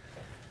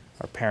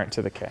 or parent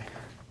to the k.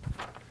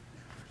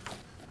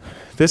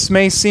 This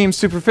may seem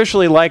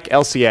superficially like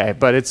LCA,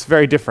 but it's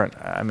very different.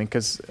 I mean,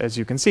 because as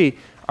you can see,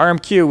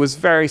 RMQ was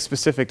very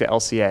specific to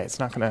LCA. It's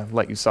not going to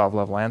let you solve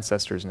level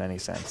ancestors in any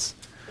sense.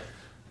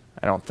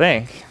 I don't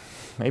think.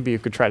 Maybe you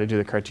could try to do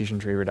the Cartesian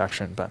tree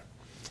reduction, but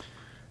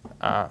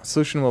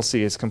solution we'll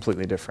see is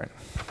completely different,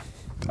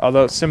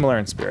 although similar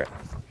in spirit.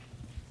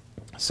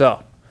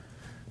 So,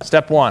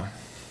 step one.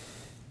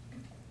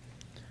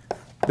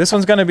 This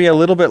one's going to be a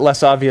little bit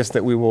less obvious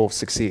that we will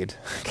succeed.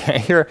 Okay,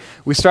 here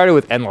we started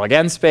with n log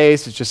n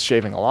space. It's just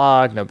shaving a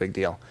log, no big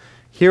deal.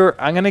 Here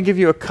I'm going to give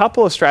you a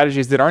couple of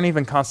strategies that aren't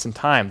even constant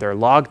time. They're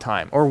log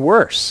time, or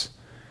worse.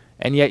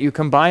 And yet you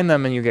combine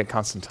them and you get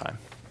constant time.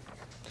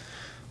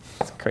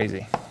 It's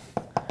crazy.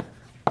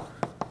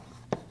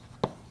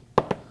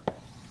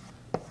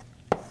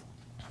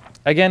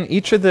 Again,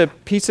 each of the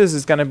pieces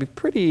is going to be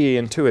pretty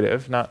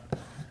intuitive, not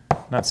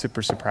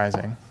super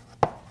surprising.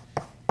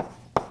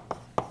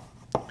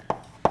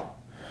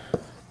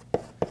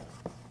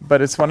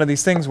 But it's one of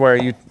these things where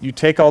you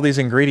take all these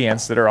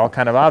ingredients that are all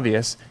kind of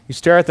obvious, you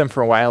stare at them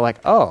for a while like,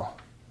 oh,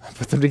 I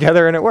put them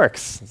together and it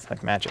works. It's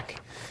like magic.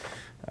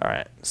 All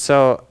right,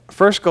 so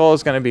first goal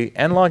is going to be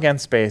n log n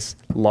space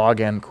log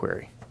n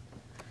query.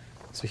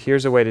 So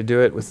here's a way to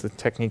do it with the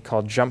technique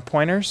called jump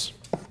pointers.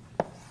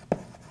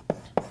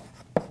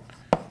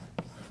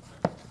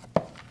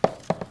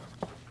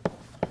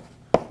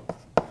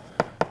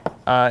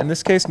 In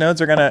this case,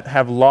 nodes are going to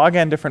have log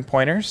n different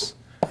pointers,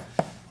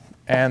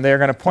 and they're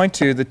going to point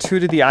to the 2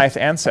 to the ith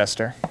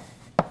ancestor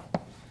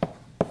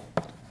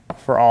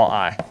for all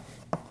I.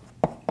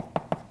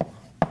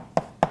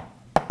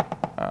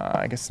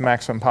 I guess the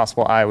maximum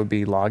possible I would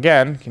be log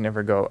n. You can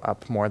never go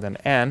up more than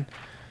n.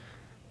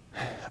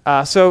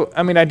 So,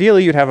 I mean,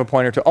 ideally, you'd have a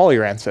pointer to all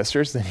your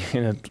ancestors. Then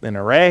in an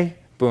array,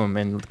 boom,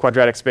 in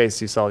quadratic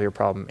space, you solve your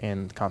problem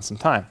in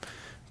constant time.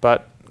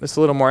 But it's a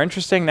little more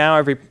interesting.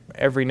 Now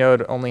every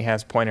node only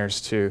has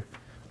pointers to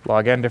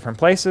log n different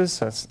places.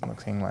 So it's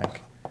looking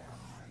like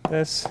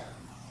this.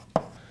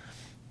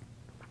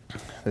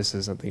 This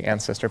is the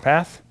ancestor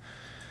path.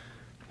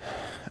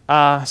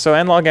 So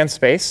n log n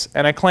space.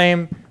 And I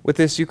claim with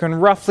this you can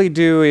roughly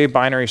do a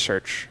binary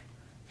search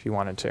if you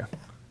wanted to.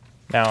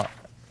 Now,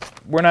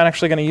 we're not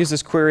actually going to use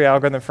this query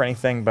algorithm for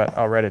anything, but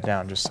I'll write it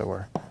down just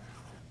so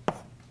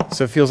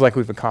it feels like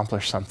we've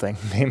accomplished something,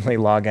 namely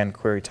log n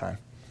query time.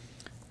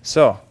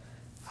 So,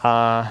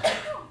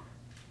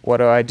 what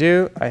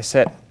do? I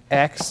set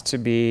x to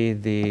be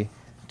the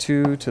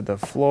 2 to the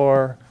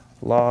floor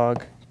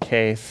log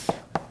kth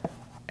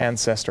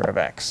ancestor of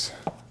x.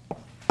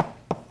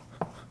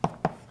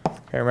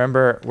 Okay,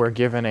 remember, we're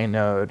given a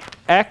node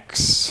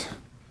x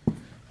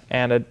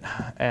and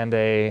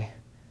a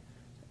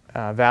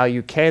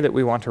value k that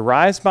we want to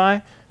rise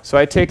by. So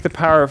I take the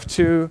power of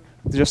 2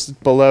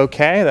 just below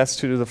k. That's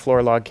 2 to the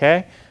floor log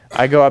k.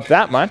 I go up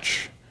that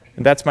much.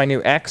 And that's my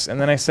new x,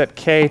 and then I set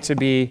k to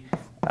be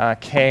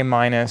k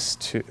minus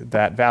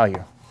that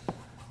value.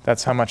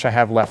 That's how much I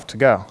have left to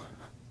go.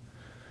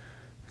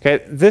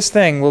 Okay, this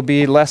thing will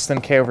be less than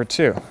k over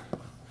 2,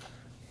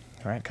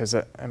 right? Because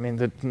I mean,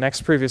 the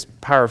next previous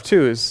power of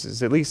 2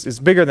 is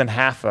bigger than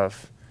half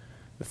of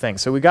the thing.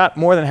 So we got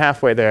more than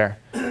halfway there,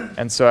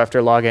 and so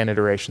after log n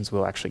iterations,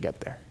 we'll actually get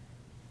there.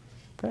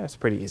 Okay, that's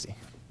pretty easy.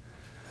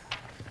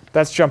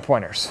 That's jump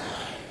pointers.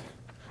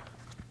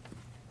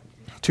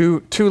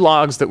 Two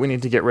logs that we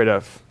need to get rid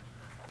of.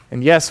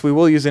 And yes, we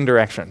will use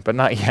indirection, but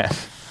not yet.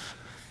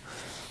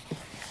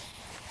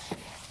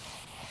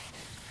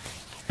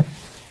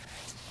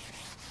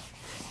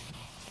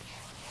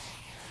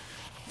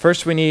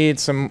 First, we need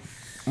some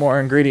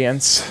more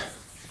ingredients.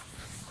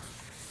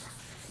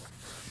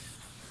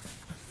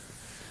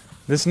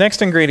 This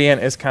next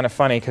ingredient is kind of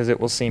funny because it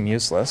will seem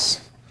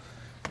useless.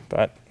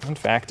 But in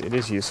fact, it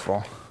is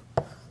useful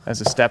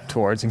as a step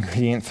towards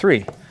ingredient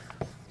 3.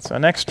 So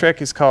next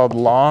trick is called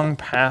long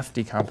path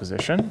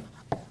decomposition.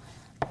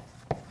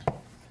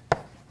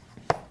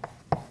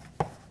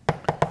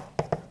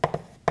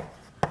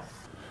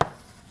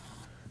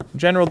 In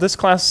general, this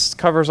class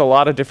covers a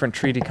lot of different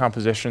tree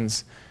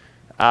decompositions.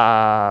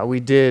 We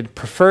did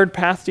preferred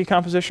path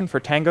decomposition for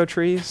tango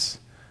trees.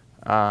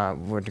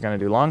 We're going to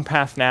do long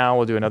path now.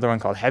 We'll do another one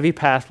called heavy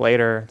path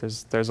later.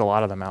 There's a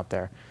lot of them out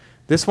there.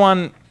 This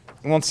one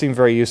won't seem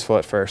very useful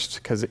at first,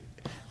 because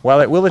while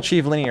it will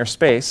achieve linear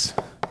space,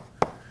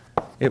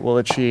 it will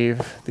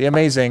achieve the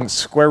amazing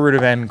square root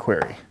of n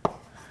query,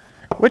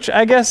 which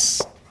I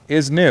guess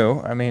is new.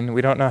 I mean,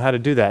 we don't know how to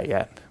do that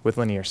yet with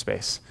linear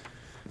space.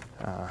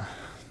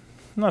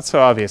 Not so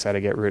obvious how to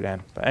get root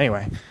n, but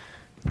anyway,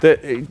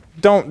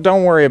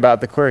 don't worry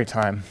about the query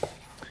time.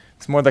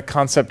 It's more the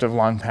concept of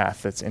long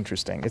path that's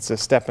interesting. It's a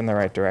step in the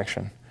right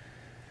direction.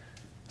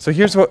 So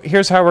here's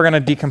how we're going to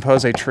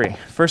decompose a tree.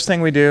 First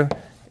thing we do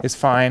is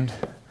find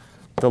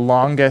the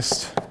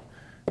longest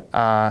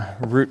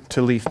root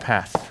to leaf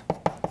path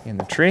in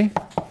the tree.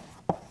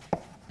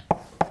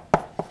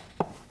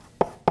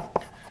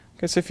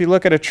 Okay, so if you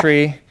look at a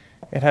tree,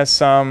 it has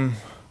some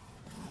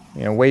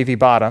wavy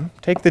bottom.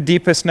 Take the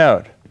deepest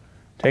node.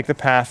 Take the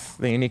path,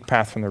 the unique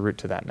path from the root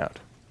to that node.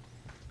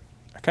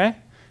 Okay?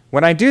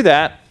 When I do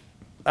that,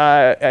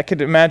 I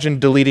could imagine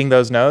deleting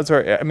those nodes,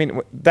 or I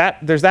mean,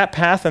 there's that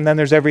path, and then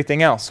there's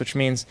everything else, which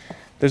means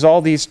there's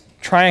all these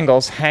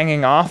triangles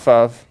hanging off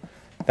of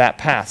that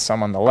path.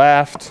 Some on the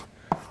left,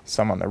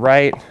 some on the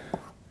right.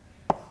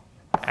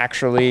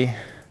 Actually,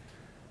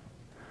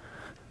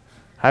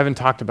 I haven't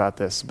talked about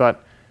this,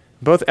 but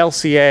both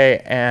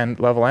LCA and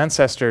level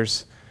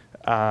ancestors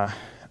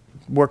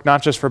work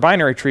not just for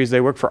binary trees,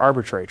 they work for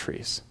arbitrary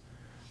trees.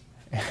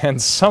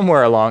 And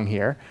somewhere along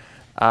here,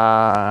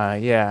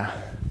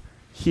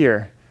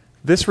 here,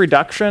 this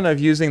reduction of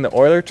using the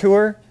Euler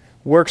tour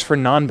works for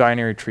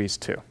non-binary trees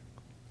too.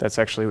 That's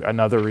actually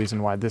another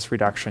reason why this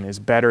reduction is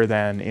better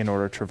than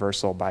in-order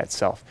traversal by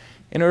itself.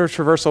 In-order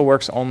traversal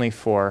works only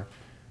for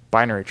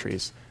binary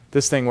trees.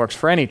 This thing works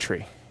for any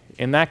tree.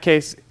 In that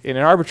case, in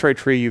an arbitrary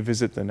tree, you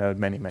visit the node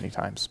many, many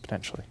times,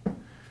 potentially.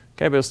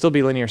 Okay, but it'll still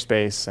be linear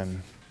space,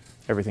 and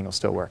everything will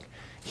still work.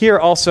 Here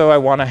also, I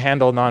want to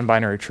handle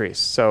non-binary trees.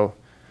 So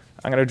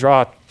I'm going to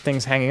draw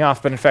things hanging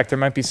off, but in fact, there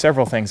might be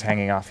several things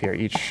hanging off here,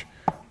 each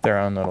their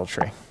own little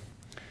tree.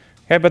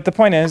 Okay, but the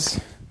point is,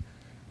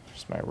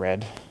 here's my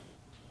red.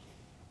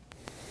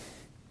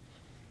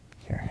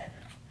 Here.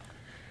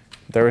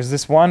 There was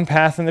this one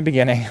path in the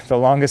beginning, the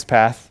longest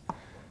path,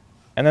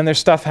 and then there's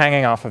stuff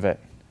hanging off of it.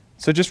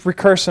 So just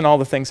recurse in all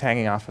the things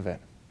hanging off of it.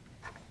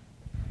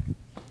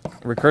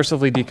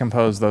 Recursively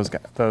decompose those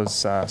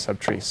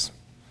subtrees.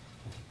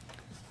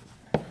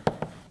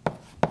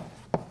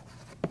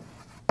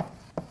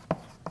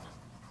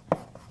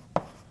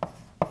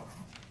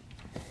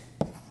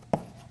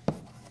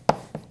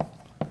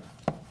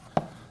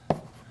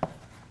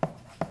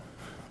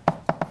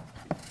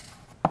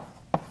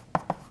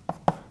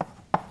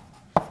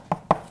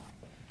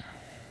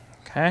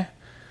 Okay.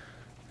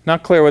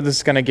 Not clear what this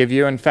is going to give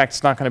you. In fact,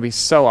 it's not going to be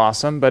so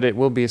awesome, but it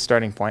will be a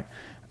starting point.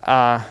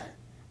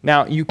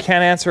 Now, you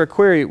can answer a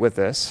query with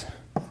this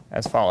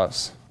as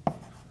follows.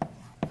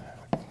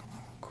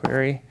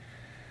 Query.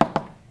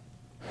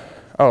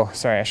 Oh,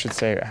 sorry, I should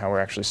say how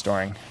we're actually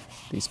storing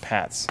these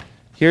paths.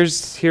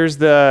 Here's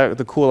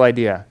the cool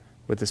idea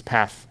with this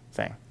path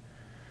thing.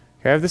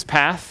 Okay, I have this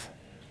path.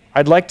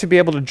 I'd like to be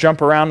able to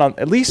jump around on,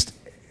 at least,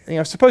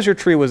 suppose your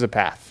tree was a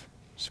path.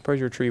 Suppose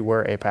your tree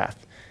were a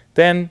path.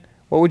 Then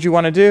what would you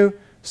want to do?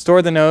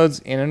 Store the nodes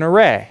in an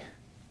array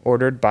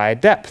ordered by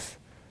depth.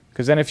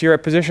 Because then if you're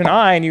at position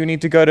I and you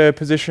need to go to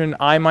position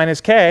I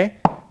minus k,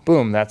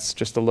 boom, that's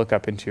just a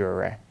lookup into your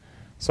array.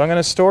 So I'm going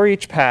to store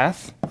each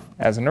path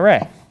as an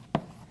array.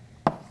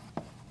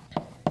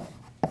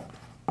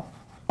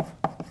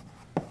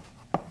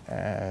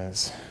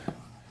 As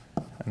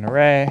an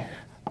array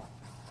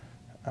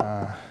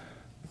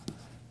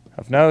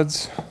of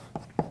nodes,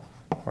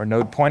 or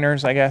node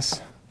pointers, I guess,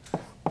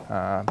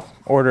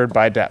 ordered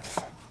by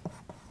depth.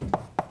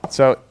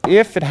 So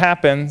if it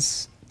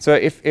happens, so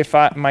if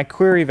my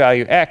query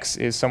value x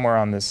is somewhere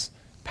on this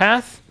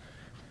path,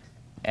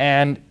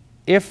 and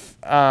if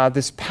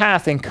this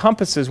path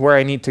encompasses where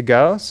I need to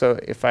go, so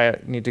if I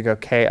need to go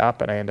k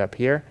up and I end up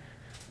here,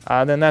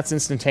 then that's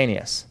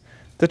instantaneous.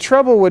 The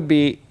trouble would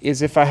be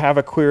is if I have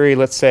a query,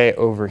 let's say,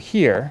 over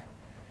here,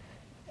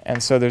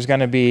 and so there's going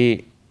to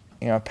be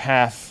a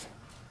path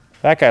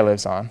that guy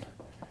lives on,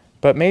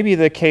 but maybe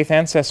the kth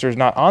ancestor is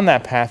not on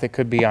that path. It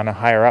could be on a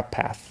higher up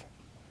path.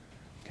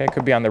 Okay, it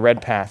could be on the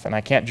red path, and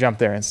I can't jump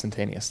there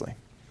instantaneously.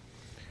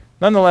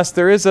 Nonetheless,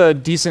 there is a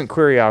decent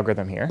query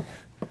algorithm here.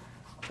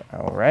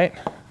 All right.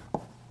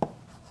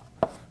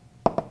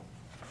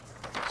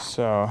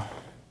 So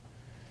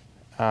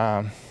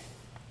here's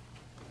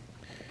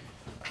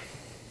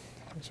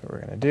what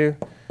we're going to do.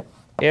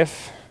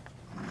 If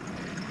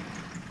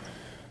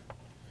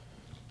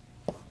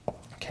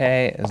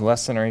k is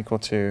less than or equal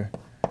to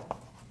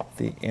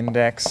the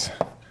index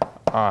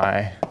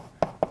I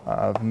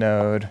of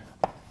node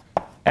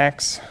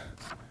x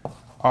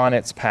on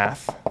its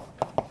path,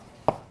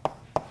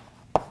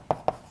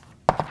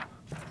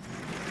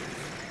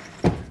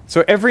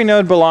 so every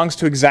node belongs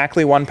to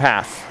exactly one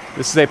path.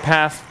 This is a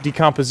path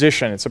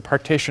decomposition. It's a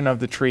partition of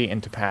the tree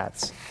into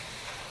paths.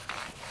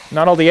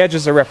 Not all the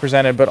edges are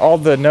represented, but all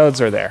the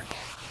nodes are there.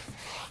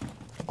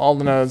 All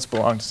the nodes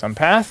belong to some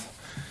path.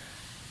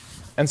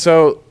 And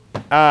so,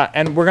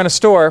 and we're going to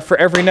store for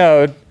every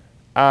node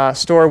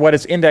store what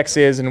its index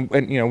is and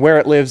where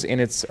it lives in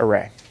its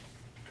array.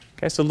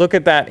 Okay, so look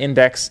at that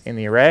index in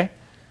the array.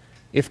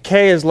 If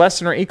k is less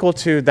than or equal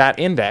to that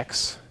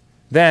index,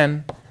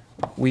 then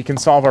we can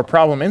solve our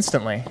problem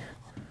instantly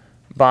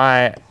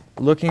by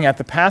looking at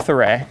the path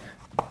array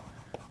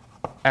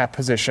at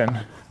position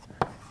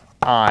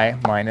I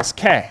minus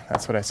k.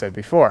 That's what I said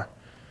before.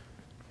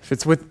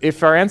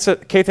 If our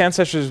kth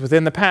ancestor is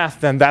within the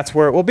path, then that's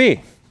where it will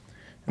be.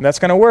 And that's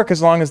going to work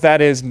as long as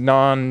that is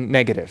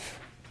non-negative.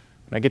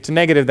 When I get to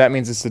negative, that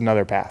means it's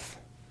another path.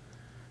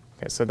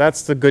 Okay, so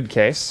that's the good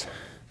case.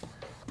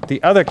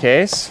 The other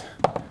case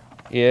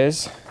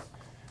is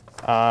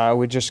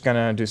we're just going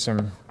to do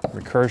some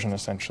recursion,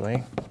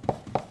 essentially.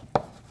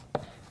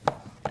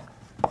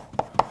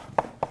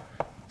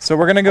 So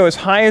we're going to go as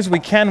high as we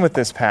can with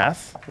this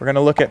path. We're going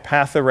to look at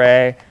path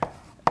array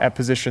at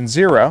position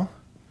 0.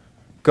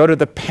 Go to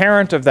the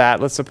parent of that.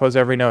 Let's suppose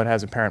every node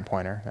has a parent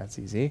pointer. That's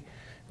easy.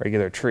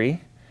 Regular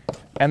tree.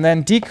 And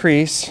then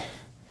decrease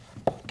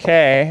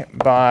k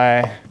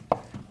by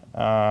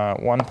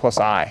 1 plus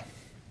I.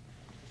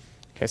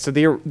 Okay, so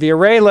the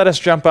array let us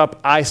jump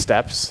up I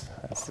steps.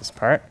 That's this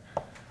part.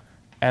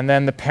 And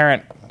then the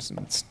parent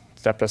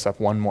stepped us up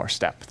one more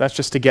step. That's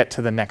just to get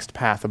to the next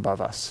path above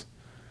us.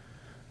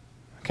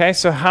 Okay,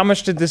 so how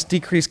much did this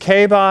decrease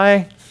k by?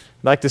 I'd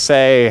like to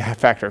say a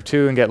factor of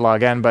 2 and get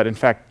log n, but in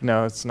fact,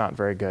 no, it's not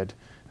very good.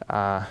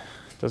 It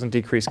doesn't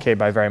decrease k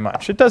by very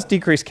much. It does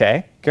decrease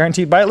k,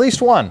 guaranteed by at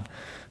least 1.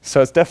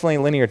 So it's definitely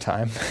linear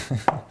time.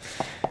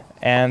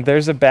 And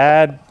there's a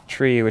bad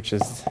tree, which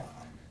is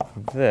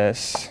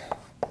this.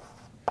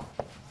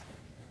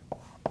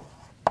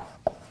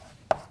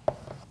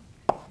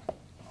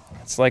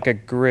 It's like a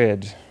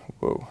grid.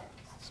 Whoa,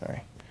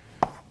 sorry.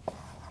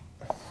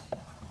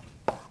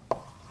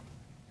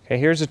 Okay,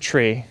 here's a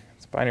tree.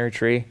 It's a binary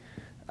tree.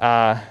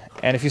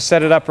 And if you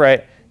set it up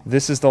right,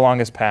 this is the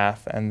longest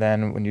path. And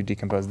then when you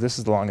decompose, this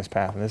is the longest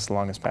path, and this is the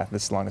longest path,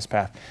 this is the longest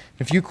path.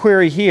 If you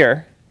query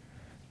here,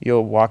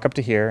 you'll walk up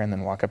to here, and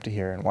then walk up to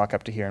here, and walk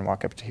up to here, and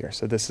walk up to here.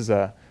 So this is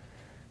a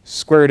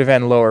square root of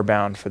n lower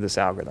bound for this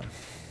algorithm.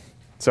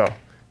 So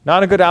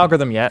not a good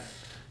algorithm yet,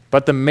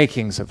 but the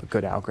makings of a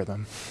good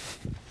algorithm.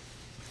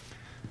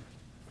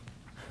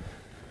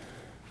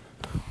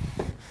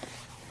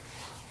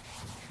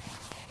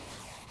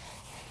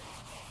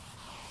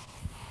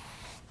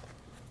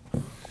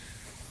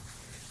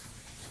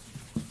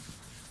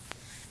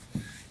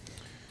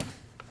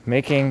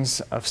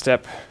 Makings of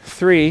step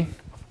 3,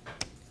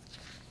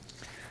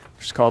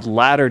 which is called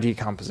ladder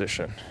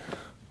decomposition.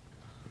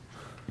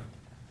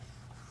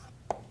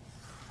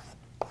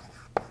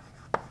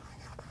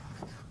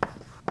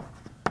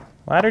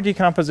 Ladder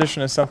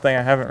decomposition is something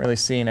I haven't really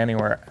seen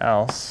anywhere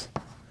else.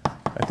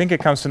 I think it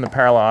comes from the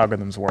parallel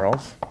algorithms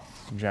world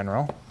in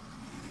general.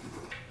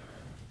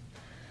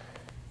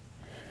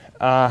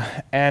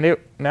 And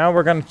now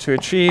we're going to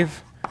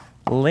achieve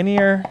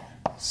linear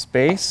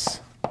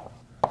space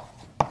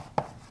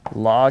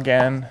log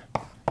n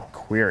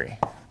query.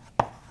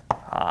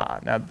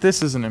 Now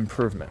this is an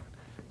improvement.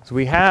 So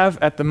we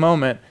have at the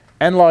moment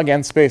n log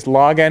n space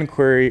log n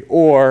query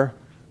or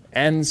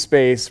n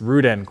space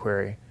root n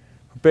query.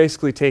 We're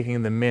basically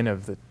taking the min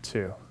of the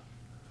two.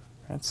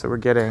 Right, so we're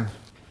getting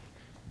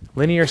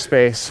linear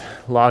space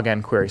log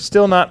n query.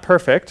 Still not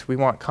perfect. We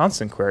want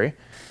constant query.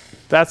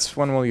 That's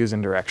when we'll use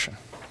indirection,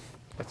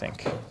 I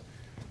think.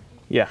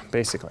 Yeah,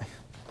 basically.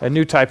 A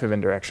new type of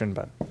indirection,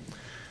 but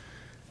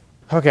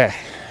okay,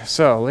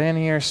 so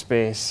linear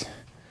space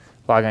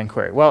log n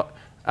query. Well,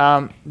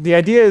 the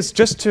idea is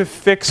just to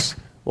fix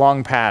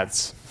long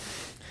paths.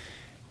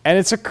 And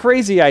it's a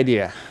crazy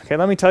idea. Okay,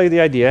 let me tell you the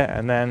idea,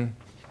 and then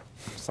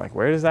it's like,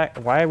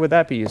 why would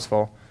that be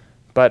useful?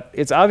 But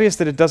it's obvious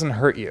that it doesn't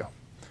hurt you.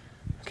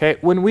 Okay,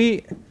 when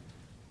we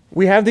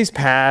have these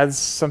paths,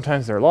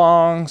 sometimes they're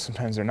long,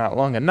 sometimes they're not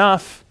long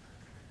enough.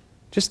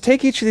 Just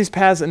take each of these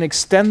paths and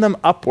extend them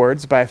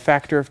upwards by a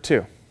factor of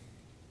 2.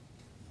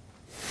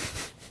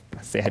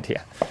 That's the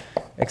idea.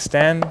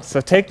 Extend,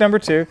 so take number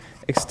 2,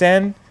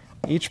 extend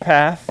each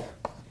path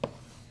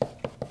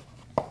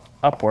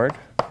upward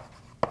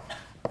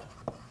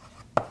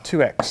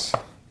 2x.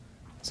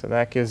 So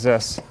that gives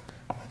us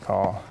what we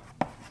call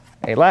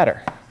a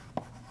ladder.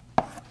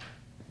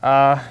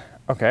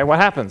 Okay, what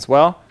happens?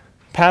 Well,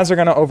 paths are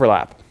going to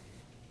overlap.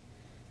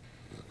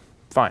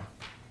 Fine.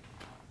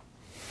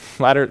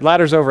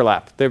 Ladders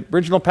overlap. The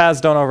original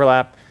paths don't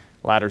overlap.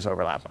 Ladders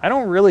overlap. I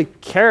don't really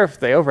care if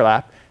they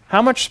overlap.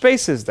 How much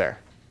space is there?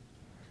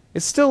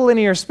 It's still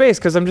linear space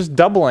because I'm just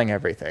doubling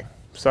everything.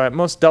 So at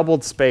most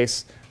doubled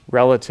space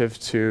relative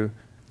to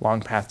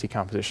long path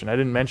decomposition. I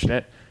didn't mention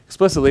it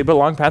explicitly, but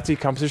long path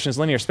decomposition is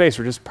linear space.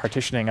 We're just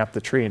partitioning up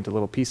the tree into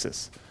little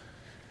pieces.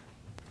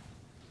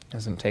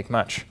 Doesn't take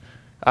much.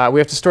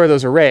 We have to store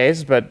those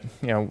arrays, but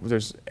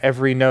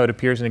every node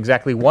appears in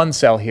exactly one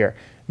cell here.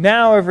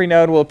 Now every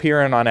node will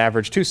appear in, on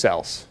average, 2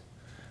 cells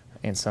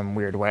in some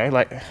weird way.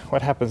 Like,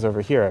 what happens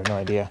over here? I have no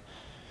idea.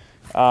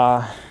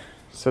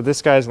 So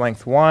this guy's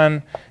length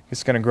 1.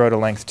 It's going to grow to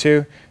length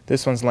 2.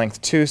 This one's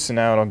length 2, so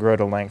now it'll grow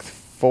to length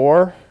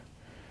 4.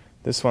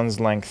 This one's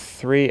length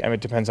 3. I mean,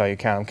 it depends how you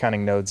count. I'm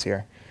counting nodes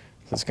here.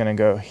 So it's going to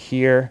go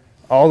here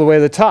all the way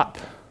to the top.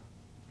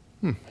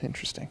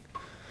 Interesting.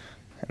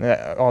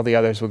 And all the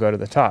others will go to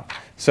the top.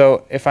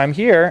 So if I'm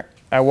here,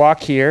 I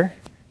walk here,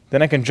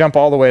 then I can jump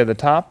all the way to the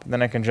top,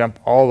 then I can jump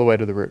all the way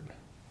to the root.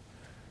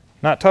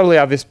 Not totally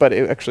obvious, but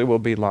it actually will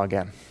be log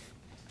n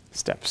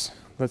steps.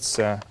 Let's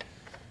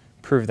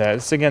prove that.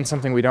 It's, again,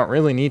 something we don't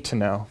really need to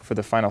know for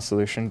the final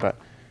solution, but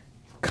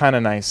kind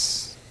of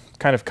nice,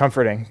 kind of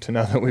comforting to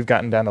know that we've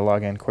gotten down to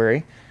log n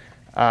query.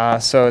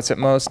 So it's at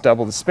most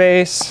double the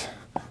space.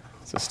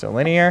 So still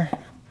linear.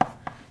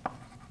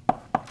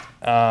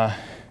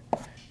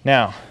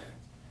 Now,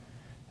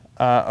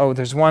 oh,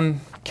 there's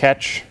one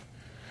catch.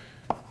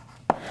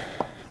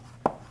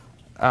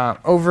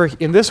 Over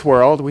in this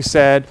world, we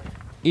said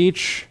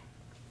each,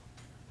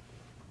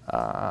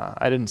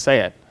 I didn't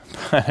say it,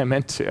 but I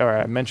meant to, or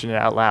I mentioned it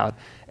out loud.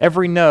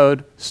 Every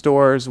node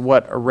stores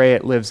what array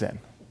it lives in.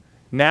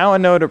 Now a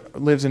node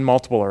lives in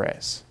multiple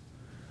arrays.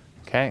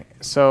 Okay,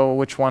 so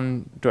which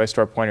one do I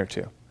store a pointer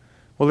to?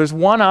 Well, there's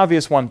one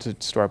obvious one to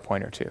store a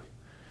pointer to.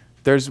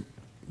 There's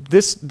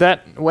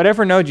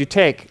whatever node you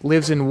take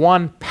lives in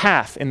one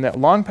path. In the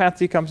long path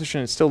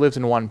decomposition, it still lives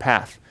in one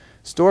path.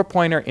 Store a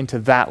pointer into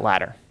that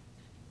ladder.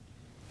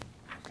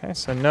 Okay,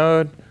 so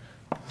node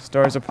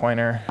stores a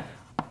pointer.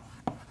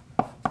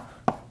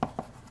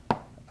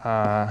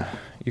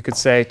 You could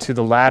say to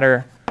the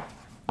ladder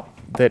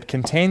that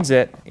contains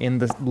it in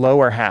the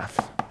lower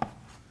half.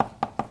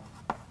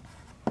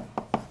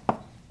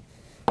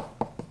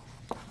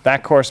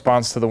 That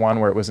corresponds to the one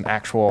where it was an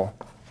actual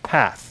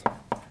path.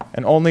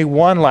 And only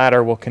one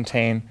ladder will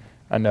contain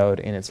a node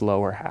in its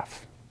lower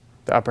half.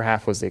 The upper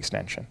half was the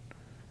extension.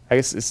 I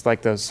guess it's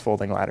like those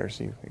folding ladders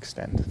you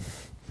extend.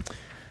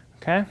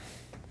 Okay?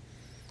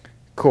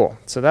 Cool.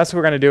 So that's what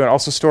we're going to do, and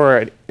also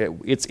store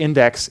its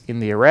index in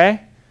the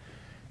array.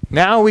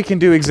 Now we can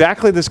do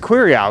exactly this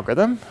query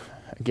algorithm,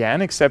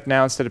 again, except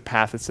now instead of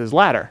path it says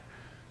ladder.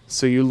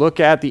 So you look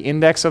at the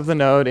index of the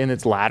node in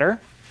its ladder.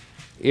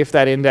 If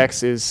that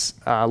index is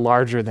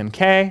larger than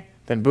k,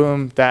 then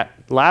boom, that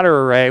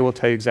ladder array will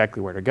tell you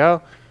exactly where to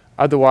go.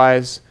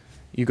 Otherwise,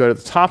 you go to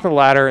the top of the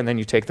ladder, and then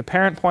you take the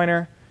parent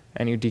pointer,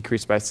 and you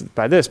decrease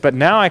by this. But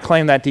now I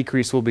claim that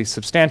decrease will be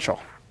substantial.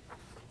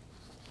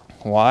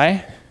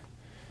 Why?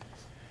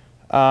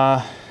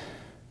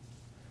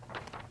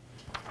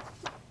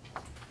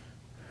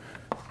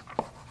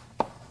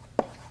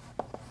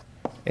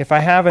 If I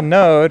have a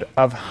node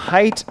of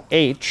height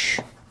h,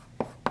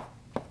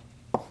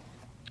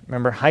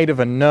 remember, height of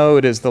a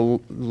node is the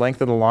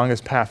length of the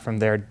longest path from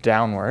there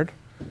downward.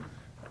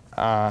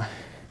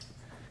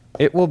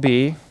 It will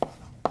be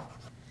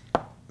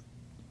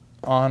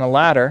on a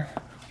ladder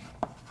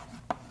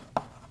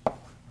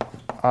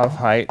of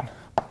height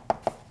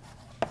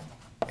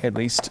at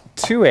least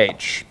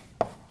 2h.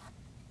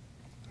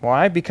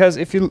 Why? Because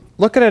if you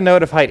look at a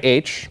node of height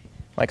h,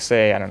 like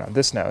say, I don't know,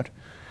 this node,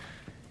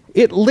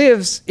 it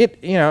lives,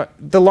 the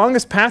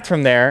longest path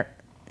from there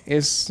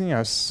is,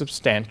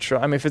 substantial.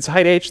 I mean, if it's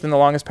height h, then the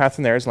longest path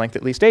from there is length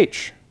at least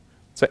h.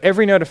 So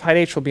every node of height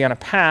h will be on a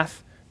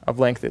path of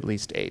length at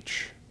least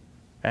h,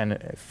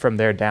 and from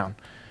there down.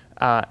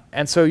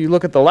 And so you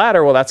look at the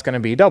ladder, well, that's going to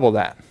be double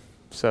that.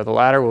 So the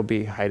ladder will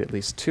be height at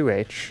least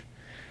 2h,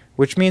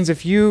 which means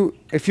if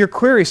your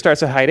query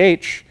starts at height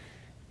h,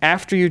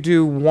 after you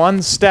do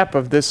one step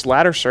of this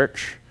ladder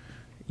search,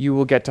 you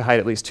will get to height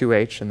at least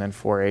 2h, and then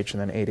 4h, and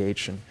then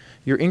 8h. And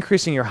you're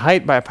increasing your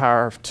height by a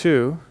power of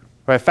 2,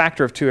 by a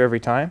factor of 2 every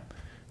time.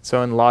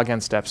 So in log n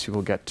steps, you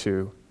will get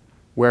to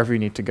wherever you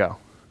need to go.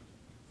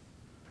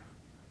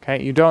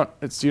 Okay, you don't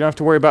have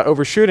to worry about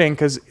overshooting,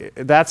 because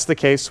that's the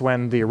case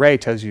when the array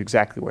tells you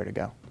exactly where to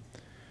go.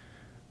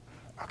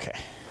 Okay.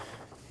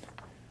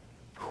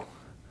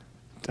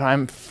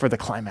 Time for the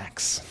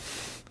climax.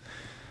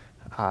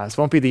 This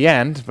won't be the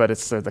end, but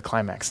it's the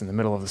climax in the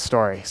middle of the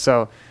story.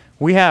 So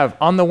we have,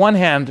 on the one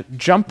hand,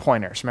 jump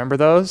pointers. Remember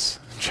those?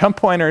 Jump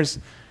pointers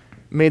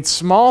made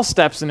small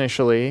steps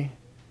initially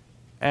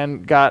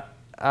and got,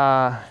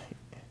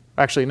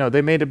 actually, no,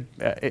 they made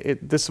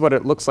this is what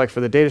it looks like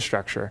for the data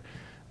structure.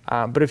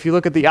 But if you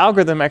look at the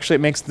algorithm, actually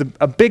it makes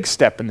a big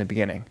step in the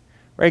beginning.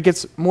 Right? It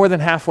gets more than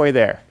halfway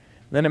there.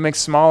 Then it makes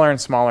smaller and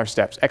smaller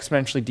steps,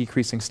 exponentially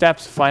decreasing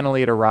steps.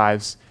 Finally, it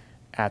arrives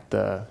at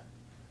the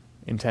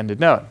intended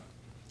node.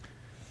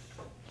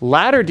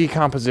 Ladder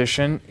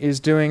decomposition is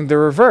doing the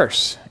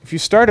reverse. If you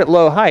start at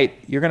low height,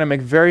 you're going to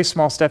make very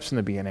small steps in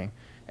the beginning.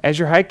 As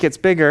your height gets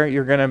bigger,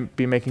 you're going to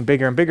be making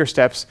bigger and bigger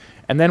steps.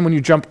 And then when you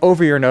jump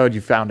over your node,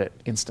 you found it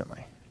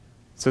instantly.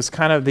 So it's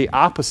kind of the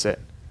opposite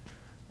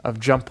of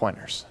jump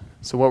pointers.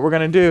 So what we're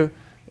going to do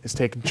is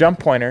take jump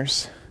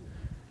pointers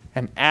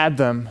and add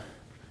them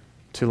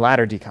to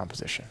ladder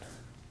decomposition.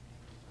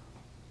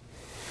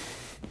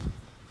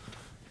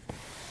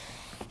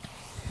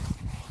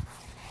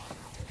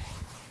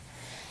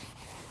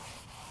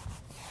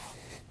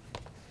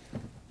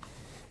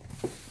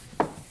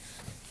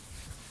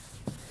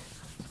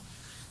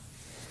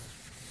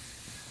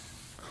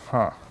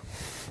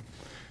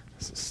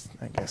 This is,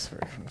 I guess,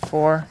 version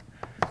 4.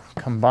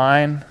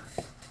 combine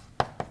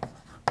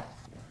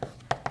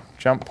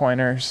jump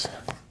pointers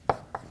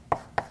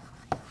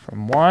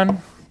from 1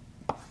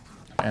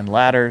 and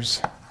ladders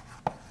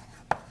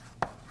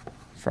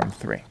from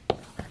 3.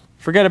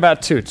 Forget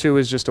about 2. 2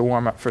 is just a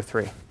warm-up for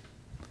 3.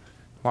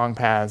 Long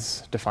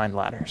paths, defined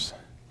ladders.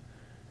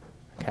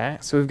 Okay,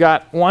 so we've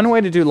got one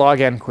way to do log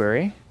n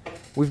query.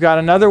 We've got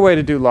another way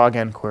to do log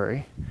n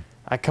query.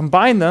 I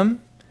combine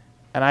them,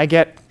 and I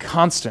get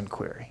constant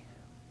query.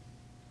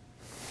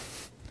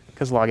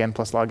 Because log n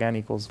plus log n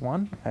equals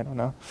 1? I don't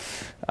know.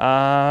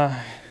 Yeah.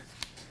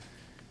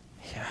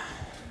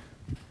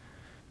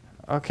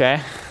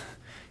 OK.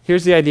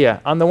 Here's the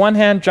idea. On the one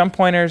hand, jump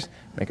pointers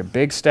make a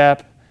big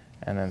step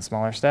and then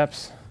smaller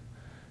steps,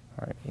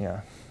 or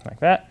like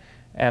that.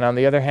 And on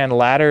the other hand,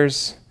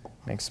 ladders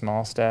make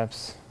small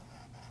steps.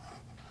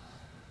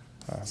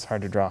 Oh, it's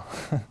hard to draw.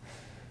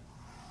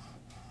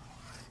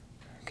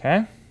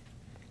 OK.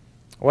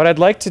 What I'd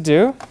like to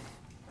do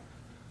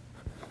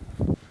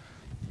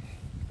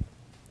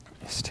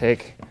is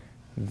take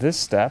this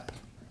step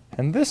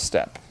and this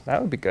step.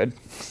 That would be good.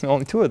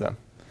 Only 2 of them.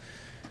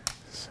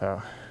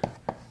 So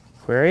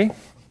query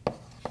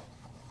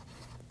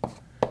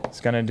is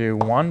going to do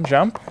 1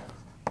 jump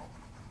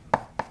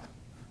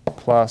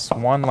plus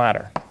 1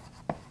 ladder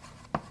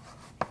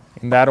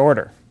in that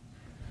order.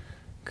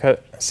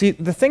 See,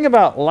 the thing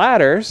about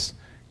ladders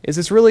is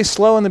it's really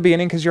slow in the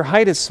beginning because your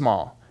height is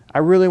small. I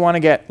really want to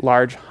get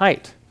large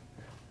height.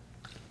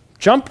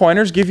 Jump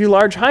pointers give you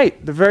large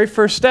height. The very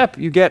first step,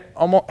 you get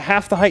almost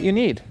half the height you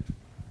need.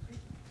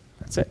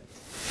 That's it.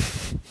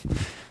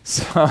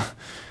 So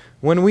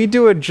when we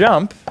do a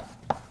jump,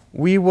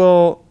 we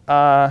will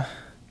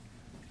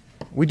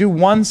we do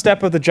 1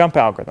 step of the jump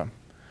algorithm.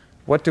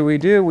 What do?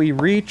 We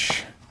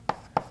reach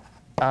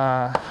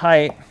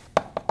height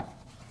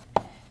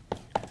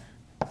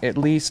at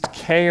least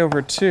k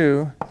over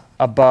 2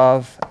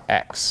 above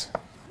x.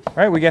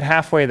 Right? We get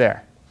halfway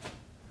there.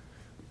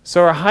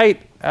 So our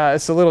height,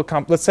 it's a little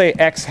let's say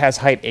x has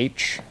height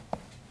h.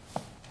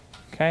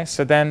 Okay,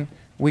 so then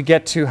we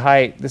get to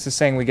height, this is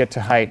saying we get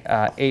to height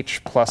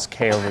h plus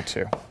k over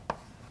 2.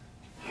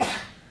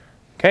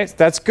 Okay, so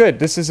that's good.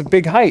 This is a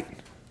big height.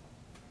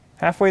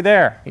 Halfway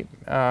there.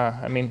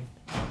 I mean,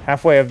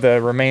 halfway of the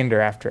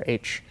remainder after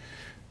h.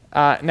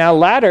 Now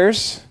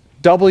ladders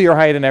double your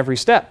height in every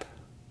step.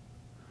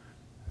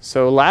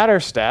 So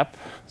ladder step,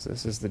 so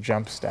this is the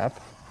jump step.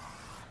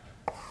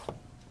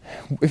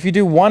 If you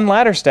do 1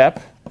 ladder step,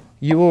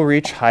 you will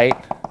reach height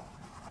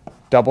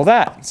double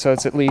that. So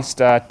it's at least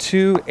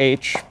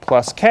 2h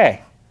plus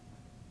k,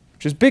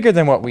 which is bigger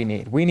than what we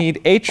need. We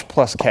need h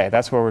plus k.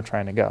 That's where we're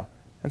trying to go.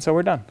 And so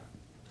we're done.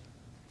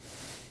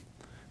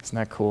 Isn't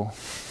that cool?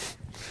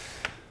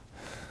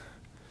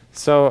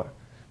 So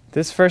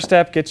this first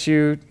step gets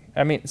you,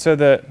 so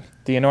the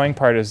annoying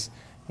part is,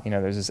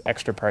 there's this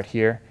extra part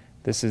here.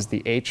 This is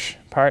the h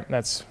part. And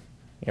that's,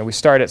 we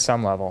start at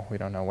some level. We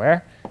don't know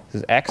where. This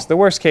is x. The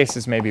worst case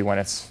is maybe when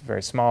it's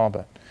very small,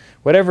 but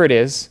whatever it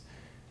is,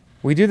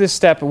 we do this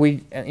step.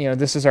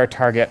 This is our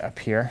target up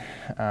here.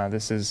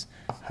 This is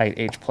height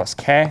h plus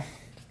k.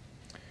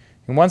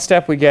 In one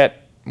step, we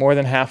get more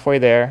than halfway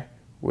there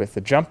with the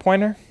jump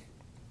pointer.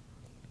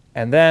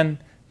 And then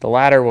the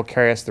ladder will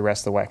carry us the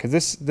rest of the way. Because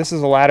this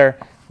is a ladder.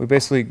 We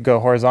basically go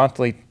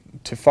horizontally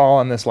to fall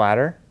on this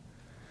ladder.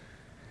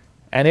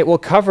 And it will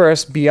cover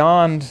us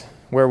beyond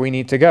where we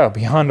need to go,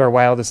 beyond our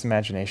wildest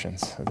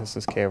imaginations. So this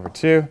is k over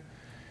 2.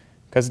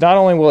 Because not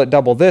only will it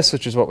double this,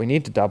 which is what we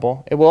need to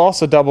double, it will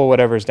also double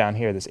whatever's down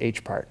here, this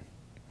h part.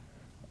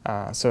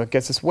 So it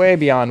gets us way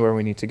beyond where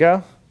we need to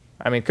go.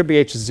 It could be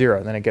h is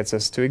 0. Then it gets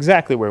us to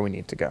exactly where we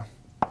need to go.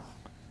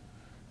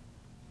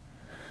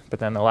 But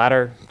then the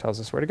ladder tells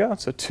us where to go.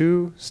 So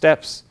 2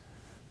 steps,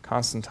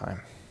 constant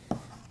time.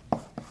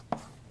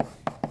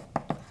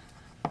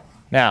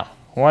 Now,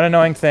 one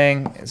annoying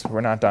thing is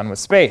we're not done with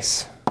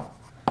space.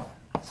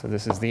 So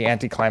this is the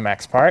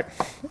anticlimax part.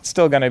 It's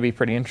still going to be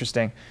pretty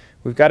interesting.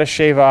 We've got to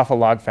shave off a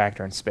log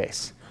factor in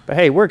space. But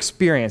hey, we're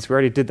experienced. We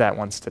already did that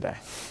once today.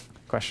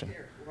 Question?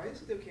 Why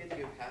is it okay to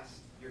go past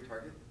your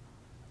target?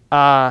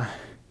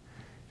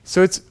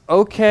 So it's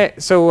okay.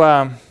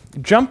 So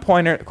jump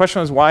pointer, the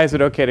question was, why is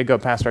it okay to go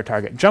past our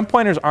target? Jump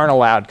pointers aren't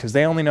allowed because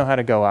they only know how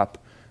to go up.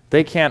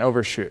 They can't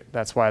overshoot.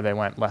 That's why they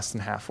went less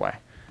than halfway.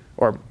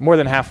 Or more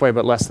than halfway,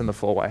 but less than the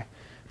full way.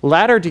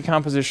 Ladder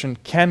decomposition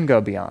can go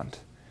beyond.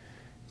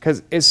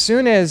 Because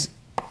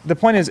the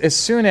point is, as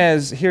soon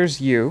as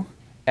here's you,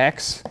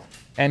 x,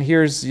 and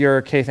here's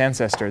your kth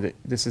ancestor,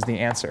 this is the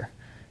answer.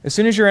 As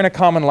soon as you're in a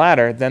common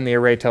ladder, then the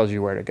array tells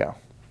you where to go.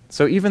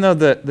 So even though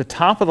the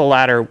top of the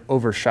ladder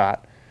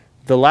overshot,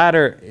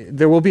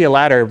 there will be a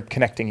ladder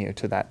connecting you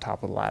to that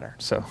top of the ladder.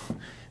 So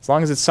as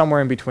long as it's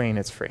somewhere in between,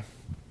 it's free.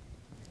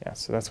 Yeah,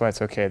 so that's why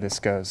it's okay. This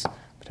goes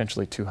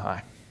potentially too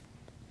high.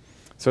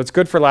 So it's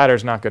good for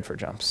ladders, not good for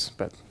jumps.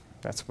 But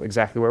that's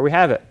exactly where we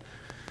have it.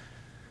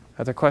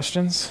 Other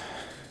questions?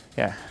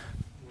 Yeah.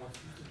 Once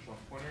you use the jump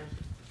pointers,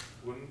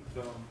 wouldn't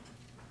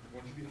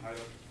you be high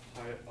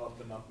up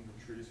enough in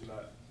the tree so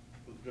that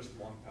just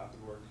one path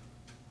would work?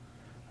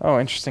 Oh,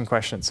 interesting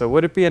question. So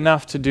would it be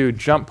enough to do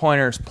jump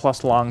pointers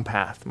plus long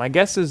path? My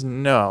guess is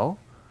no.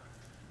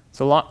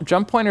 So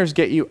jump pointers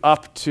get you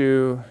up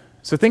to,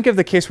 so think of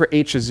the case where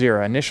h is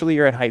 0. Initially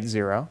you're at height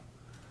 0.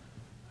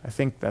 I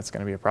think that's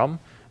going to be a problem.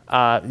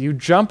 You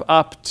jump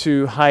up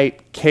to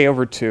height k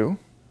over 2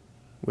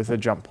 with a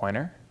jump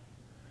pointer.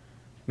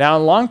 Now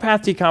in long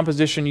path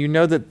decomposition, you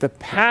know that the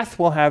path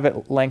will have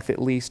at length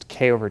at least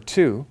k over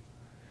 2,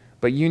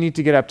 but you need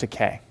to get up to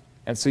k.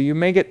 And so you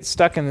may get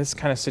stuck in this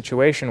kind of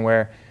situation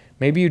where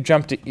maybe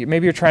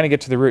maybe you're trying to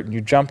get to the root and you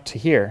jump to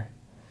here,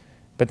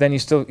 but then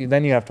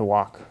you have to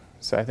walk.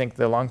 So I think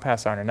the long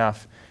paths aren't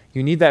enough.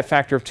 You need that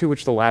factor of 2,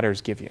 which the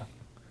ladders give you.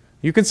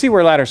 You can see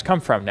where ladders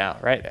come from now,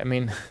 right? I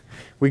mean,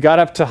 we got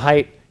up to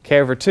height k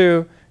over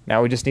 2.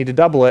 Now we just need to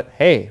double it.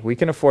 Hey, we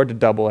can afford to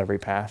double every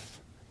path,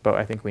 but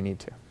I think we need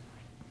to.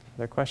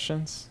 Other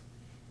questions?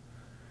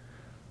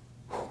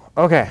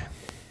 Okay.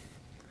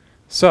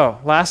 So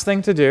last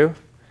thing to do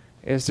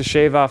is to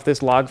shave off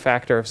this log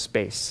factor of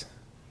space.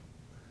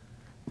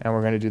 And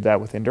we're going to do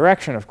that with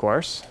indirection, of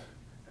course.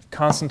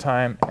 Constant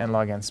time and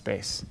log n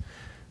space.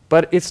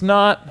 But it's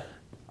not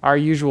our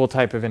usual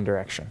type of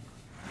indirection.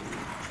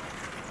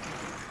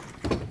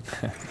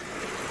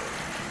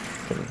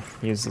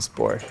 Use this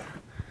board.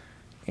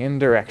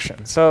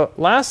 Indirection. So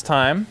last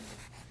time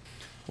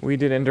we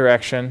did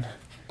indirection,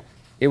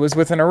 it was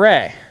with an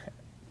array.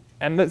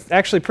 And that's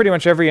actually pretty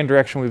much every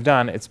indirection we've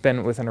done, it's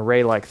been with an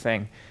array-like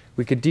thing.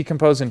 We could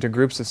decompose into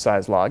groups of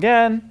size log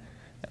n,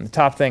 and the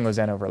top thing was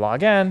n over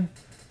log n.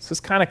 So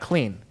it's kind of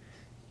clean.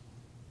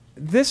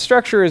 This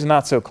structure is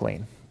not so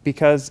clean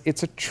because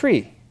it's a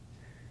tree.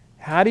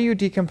 How do you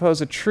decompose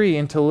a tree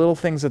into little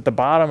things at the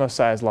bottom of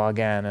size log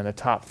n and the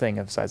top thing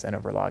of size n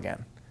over log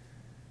n?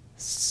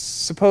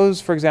 Suppose,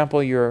 for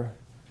example, your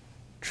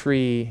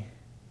tree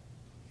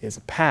is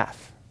a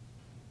path.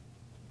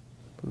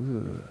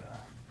 Ooh,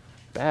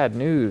 bad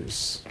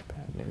news.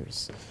 Bad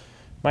news.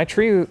 My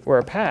tree were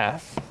a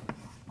path.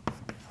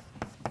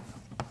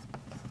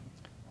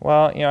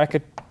 Well, I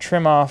could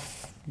trim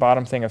off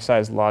bottom thing of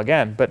size log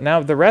n, but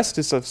now the rest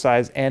is of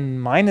size n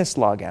minus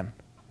log n,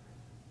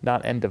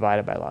 not n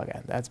divided by log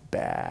n. That's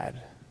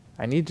bad.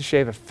 I need to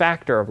shave a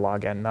factor of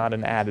log n, not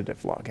an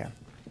additive log n.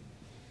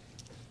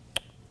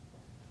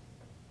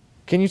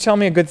 Can you tell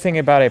me a good thing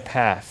about a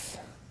path?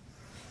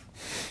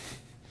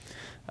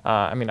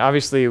 I mean,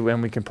 obviously,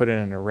 when we can put it in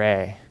an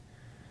array,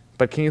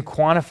 but can you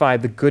quantify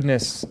the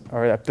goodness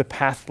or the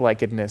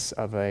path-likedness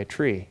of a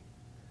tree?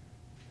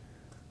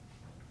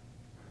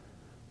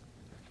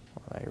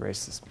 Well, I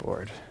erase this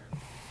board.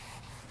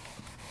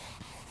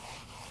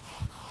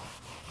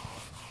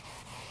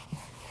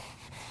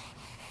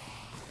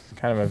 It's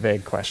kind of a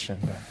vague question.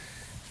 But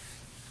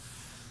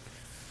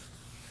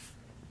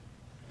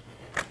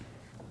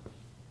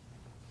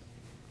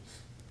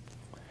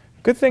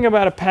good thing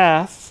about a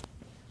path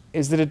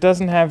is that it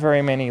doesn't have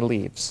very many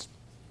leaves.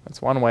 That's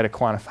one way to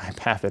quantify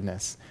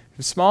pathedness. If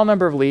a small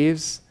number of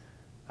leaves,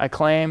 I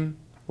claim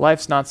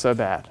life's not so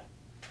bad.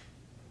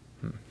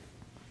 I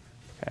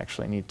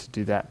actually need to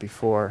do that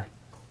before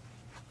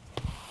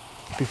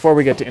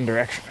we get to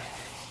indirection.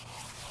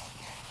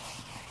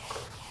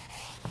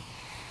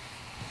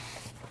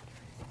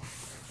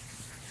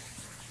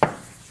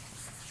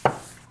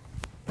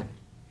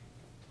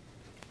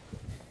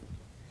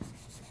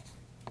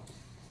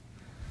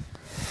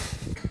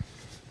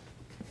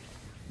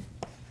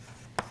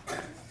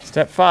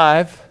 Step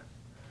 5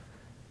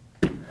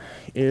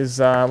 is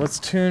let's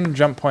tune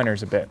jump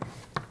pointers a bit.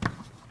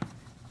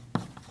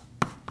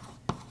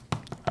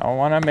 I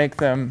want to make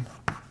them,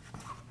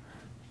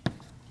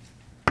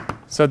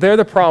 so they're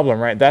the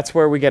problem, right? That's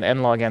where we get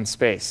n log n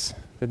space.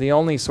 They're the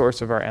only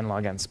source of our n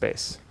log n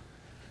space.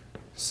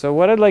 So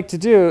what I'd like to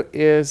do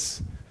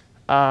is,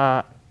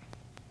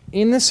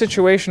 in this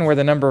situation where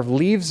the number of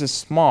leaves is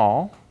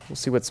small, we'll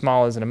see what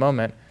small is in a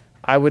moment,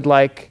 I would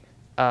like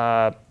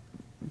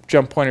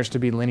jump pointers to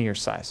be linear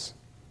size.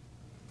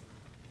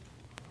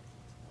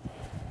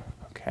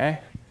 Okay,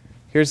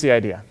 here's the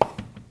idea.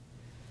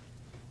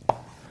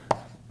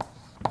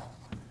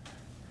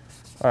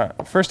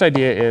 First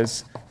idea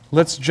is,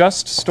 let's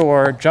just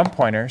store jump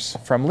pointers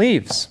from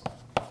leaves.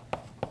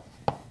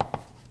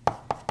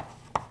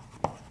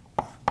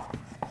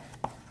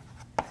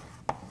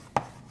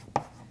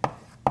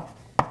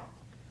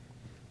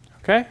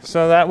 Okay,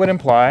 so that would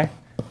imply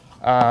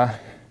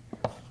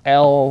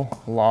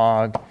L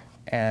log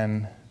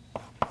n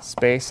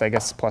space, I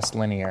guess, plus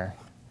linear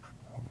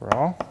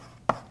overall.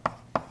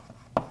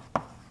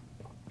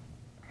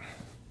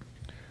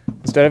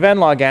 Instead of n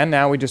log n,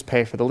 now we just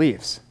pay for the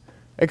leaves.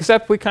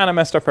 Except we kind of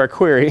messed up our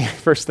query.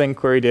 First thing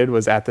query did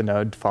was at the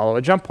node follow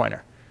a jump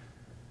pointer.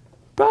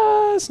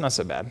 But it's not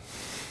so bad.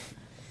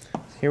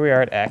 Here we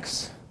are at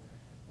x.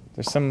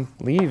 There's some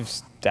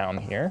leaves down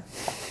here.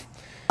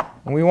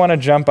 And we want to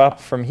jump up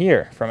from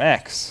here, from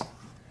x.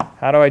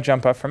 How do I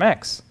jump up from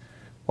x?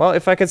 Well,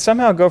 if I could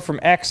somehow go from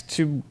x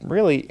to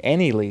really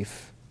any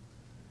leaf,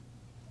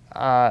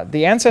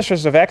 the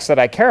ancestors of x that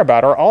I care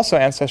about are also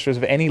ancestors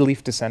of any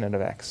leaf descendant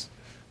of x.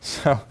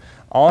 So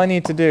all I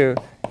need to do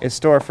is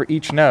store for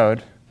each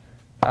node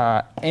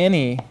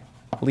any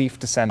leaf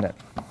descendant.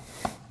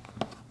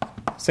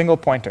 Single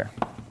pointer.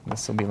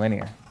 This will be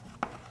linear.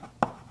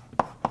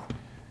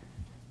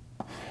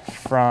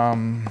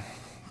 From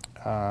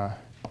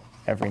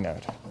every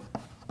node.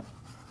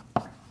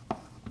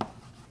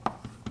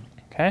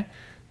 Okay?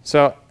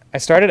 So I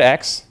start at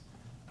x.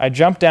 I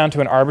jump down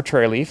to an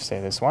arbitrary leaf, say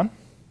this one.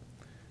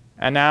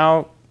 And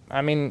now,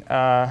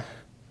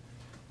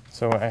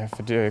 so I have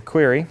to do a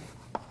query.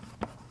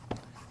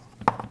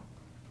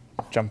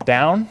 Jump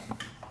down.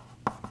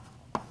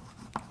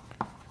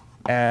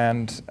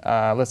 And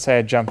let's say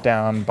I jump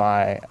down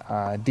by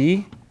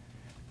d.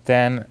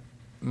 Then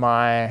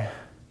my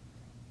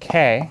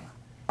k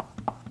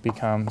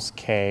becomes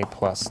k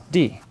plus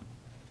d.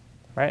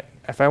 Right?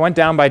 If I went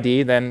down by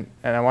d, then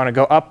and I want to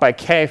go up by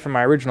k from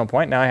my original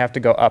point, now I have to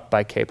go up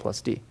by k plus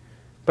d.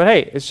 But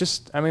hey, it's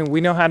just, we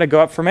know how to go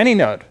up from any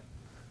node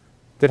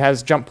that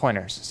has jump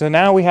pointers. So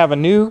now we have a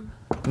new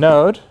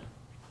node,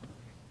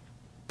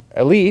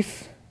 a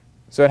leaf.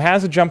 So it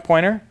has a jump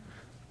pointer,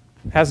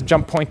 has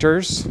jump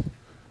pointers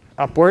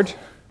upward.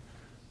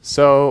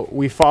 So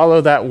we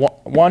follow that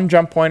one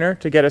jump pointer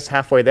to get us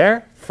halfway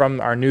there from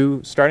our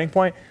new starting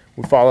point.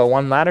 We follow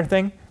one ladder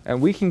thing,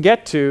 and we can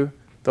get to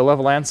the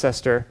level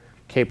ancestor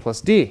k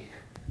plus d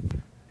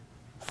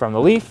from the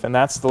leaf, and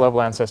that's the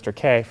level ancestor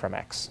k from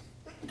x.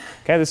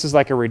 Okay, this is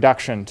like a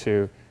reduction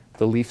to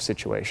the leaf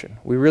situation.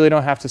 We really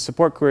don't have to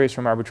support queries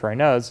from arbitrary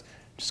nodes.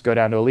 Just go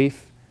down to a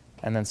leaf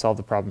and then solve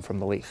the problem from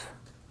the leaf.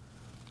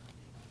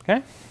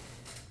 Okay?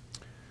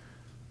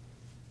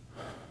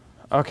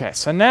 Okay,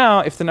 so now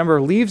if the number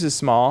of leaves is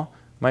small,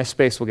 my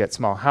space will get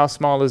small. How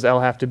small does L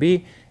have to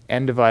be?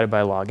 N divided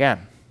by log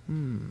n.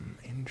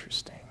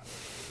 Interesting.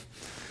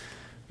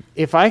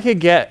 If I could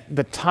get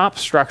the top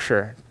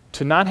structure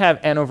to not have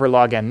n over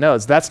log n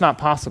nodes, that's not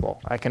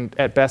possible. I can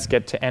at best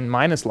get to n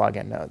minus log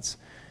n nodes.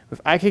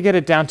 If I could get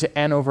it down to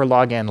n over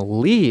log n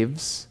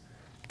leaves,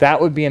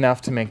 that would be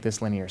enough to make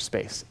this linear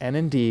space. And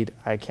indeed,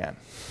 I can.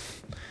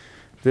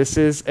 This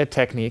is a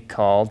technique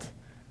called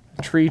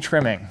tree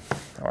trimming,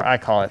 or I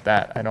call it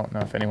that. I don't know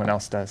if anyone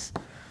else does.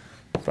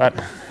 But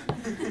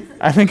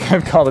I think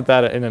I've called it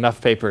that in enough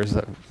papers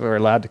that we're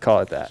allowed to call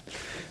it that.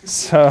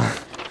 So,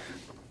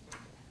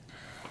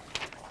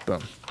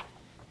 boom.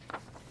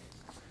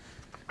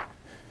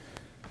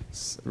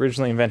 It's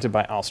originally invented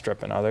by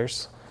Alstrup and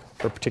others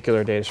for a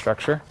particular data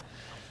structure.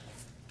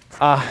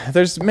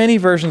 There's many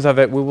versions of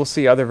it. We will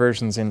see other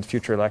versions in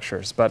future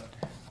lectures. But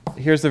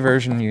here's the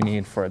version you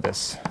need for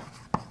this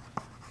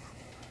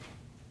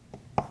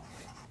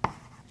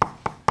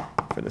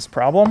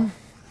problem.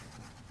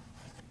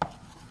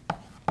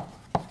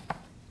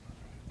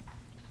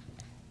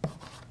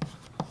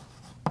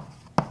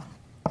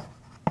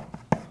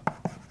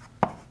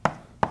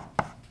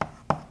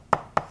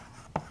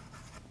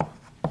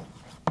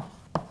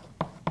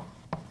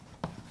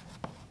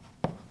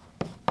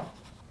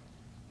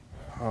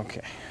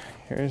 Okay,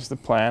 here's the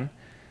plan.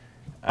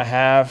 I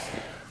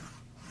have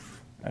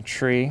a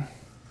tree.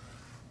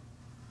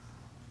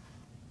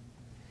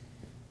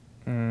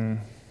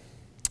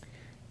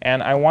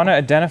 And I want to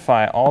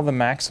identify all the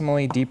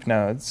maximally deep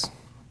nodes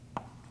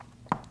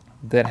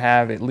that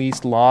have at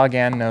least log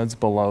n nodes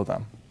below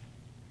them.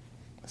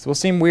 This will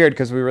seem weird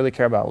because we really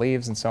care about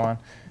leaves and so on.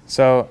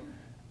 So,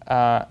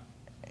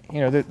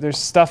 there's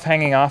stuff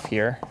hanging off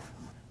here,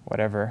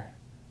 whatever.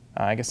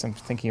 I guess I'm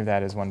thinking of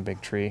that as one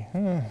big tree.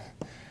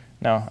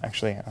 No,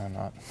 actually, I'm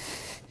not.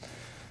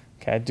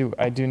 Okay,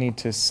 I do need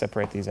to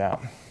separate these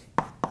out.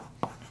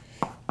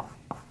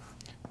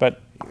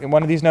 But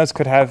one of these nodes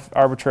could have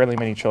arbitrarily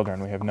many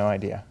children. We have no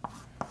idea.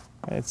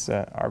 It's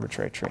an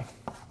arbitrary tree.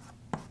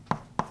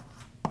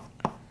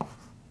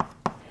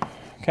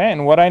 Okay,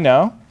 and what I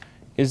know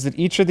is that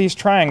each of these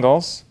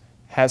triangles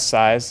has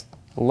size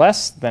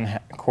less than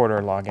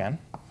quarter log n,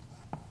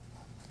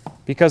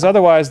 because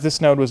otherwise this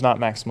node was not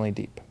maximally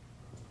deep.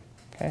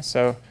 Okay,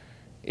 so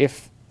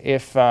if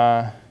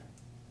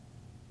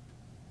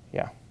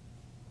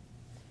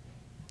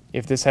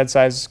this head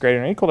size is greater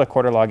than or equal to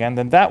quarter log n,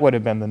 then that would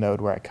have been the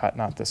node where I cut,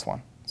 not this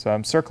one. So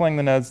I'm circling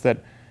the nodes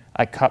that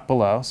I cut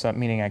below, so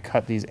meaning I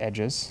cut these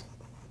edges.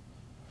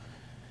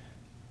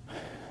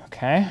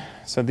 Okay,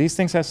 so these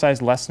things have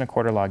size less than a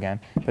quarter log n,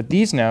 but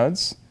these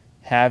nodes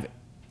have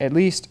at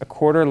least a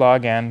quarter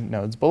log n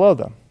nodes below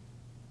them.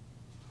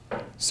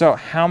 So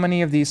how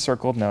many of these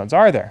circled nodes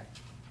are there?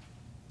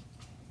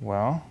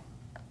 Well,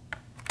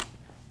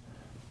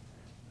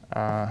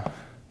 at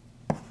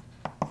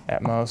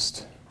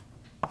most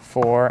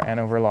 4 n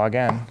over log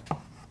n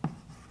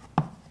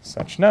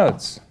such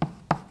nodes.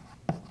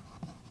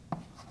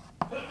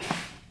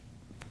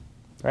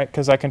 Right?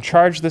 Because I can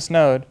charge this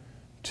node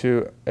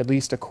to at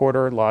least a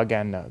quarter log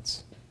n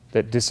nodes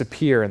that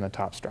disappear in the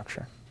top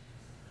structure.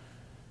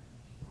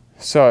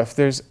 So if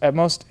there's at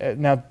most,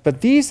 now,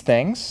 but these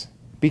things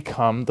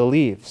become the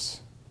leaves.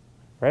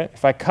 Right?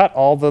 If I cut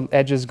all the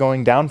edges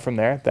going down from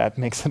there, that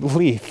makes it a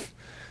leaf.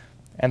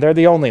 And they're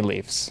the only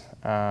leaves.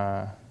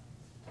 They're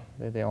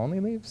the only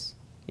leaves?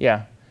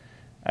 Yeah.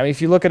 I mean,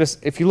 if you look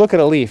at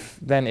a leaf,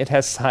 then it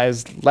has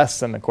size less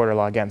than the quarter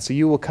log n. So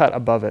you will cut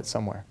above it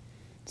somewhere.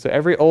 So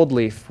every old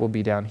leaf will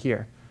be down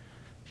here.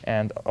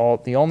 And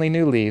the only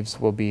new leaves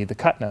will be the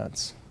cut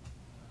nodes.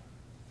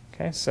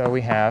 Okay, so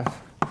we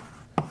have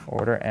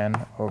order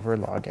n over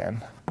log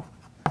n.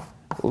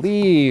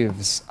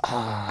 Leaves.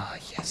 Ah,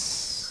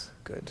 yes.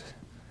 Good.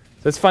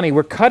 So it's funny.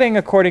 We're cutting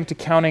according to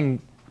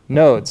counting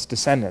nodes,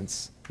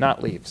 descendants,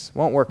 not leaves.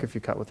 Won't work if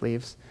you cut with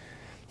leaves.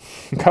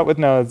 Cut with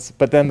nodes.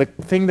 But then the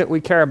thing that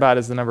we care about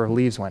is the number of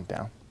leaves went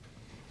down.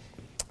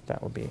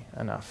 That will be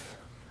enough.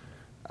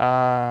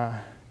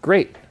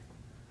 Great.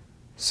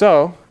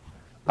 So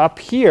up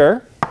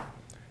here,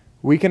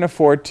 we can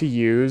afford to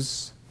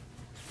use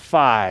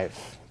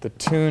 5, the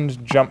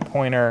tuned jump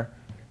pointer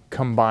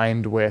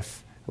combined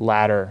with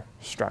ladder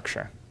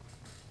structure.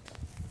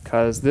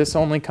 Because this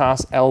only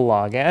costs L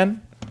log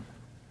n.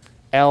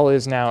 L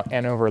is now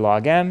n over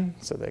log n,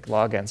 so the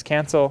log n's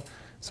cancel.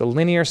 So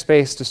linear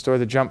space to store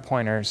the jump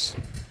pointers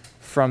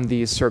from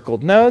these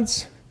circled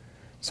nodes.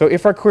 So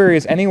if our query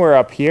is anywhere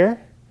up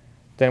here,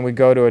 then we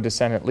go to a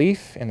descendant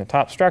leaf in the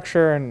top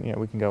structure, and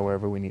we can go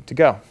wherever we need to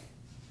go.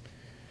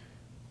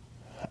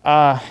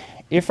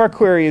 If our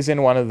query is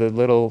in one of the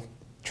little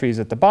trees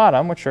at the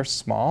bottom, which are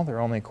small,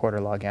 they're only a quarter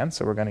log n,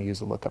 so we're going to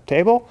use a lookup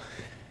table.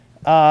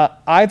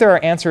 Either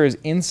our answer is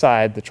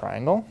inside the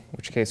triangle, in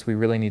which case we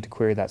really need to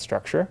query that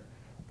structure,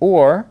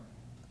 or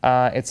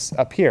it's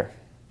up here.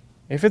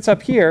 If it's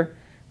up here,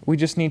 we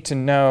just need to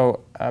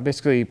know,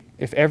 basically,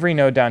 if every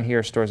node down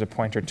here stores a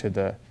pointer to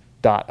the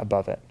dot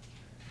above it,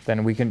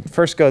 then we can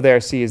first go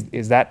there, see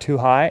is that too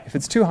high? If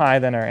it's too high,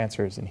 then our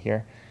answer is in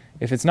here.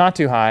 If it's not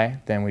too high,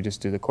 then we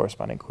just do the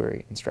corresponding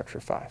query in structure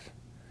 5.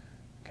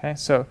 Okay,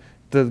 so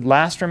the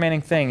last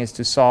remaining thing is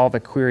to solve a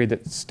query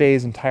that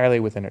stays entirely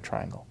within a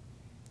triangle,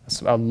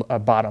 a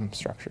bottom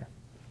structure.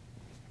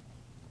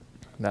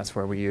 And that's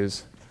where we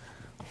use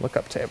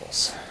lookup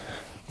tables.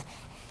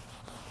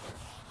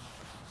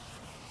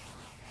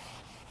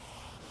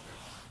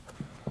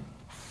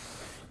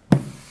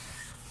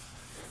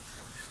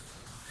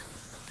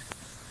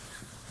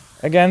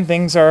 Again,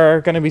 things are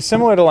going to be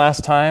similar to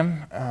last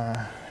time,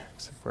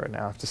 except we're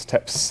now up to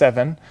step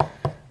 7.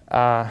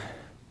 But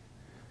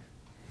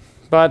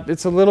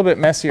it's a little bit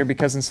messier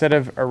because instead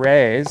of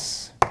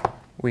arrays,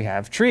 we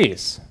have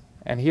trees.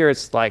 And here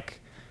it's like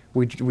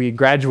we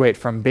graduate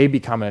from baby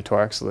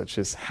combinatorics, which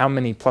is how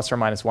many plus or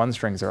minus 1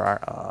 strings there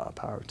are,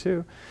 power of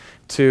 2,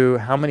 to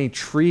how many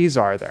trees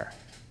are there.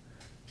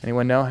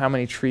 Anyone know how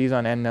many trees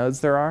on n nodes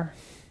there are?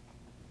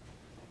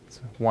 It's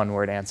a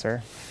one-word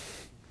answer.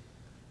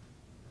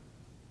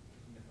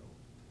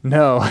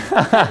 No.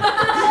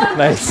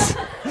 Nice.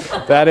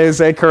 That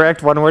is a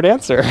correct one-word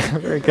answer.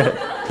 Very good.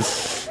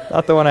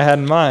 Not the one I had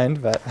in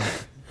mind, but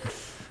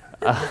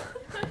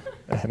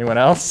anyone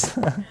else?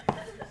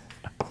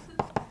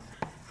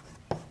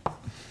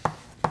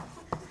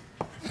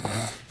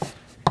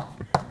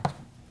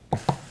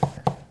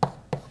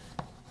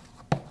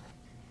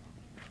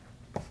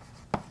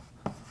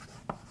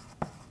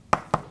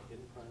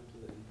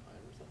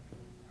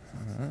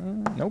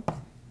 Nope.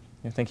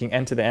 You're thinking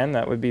n to the n,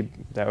 that would be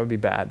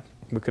bad.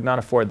 We could not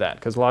afford that,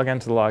 because log n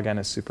to the log n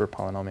is super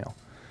polynomial.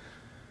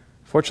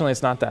 Fortunately,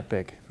 it's not that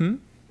big.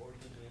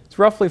 It's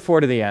roughly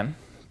 4 to the n.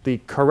 The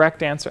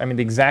correct answer, I mean,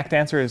 the exact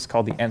answer is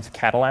called the nth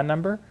Catalan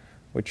number,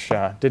 which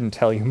didn't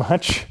tell you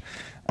much.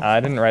 I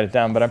didn't write it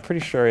down, but I'm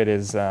pretty sure it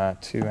is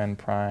 2n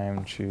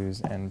prime,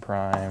 choose n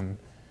prime,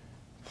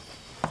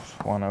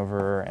 1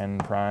 over n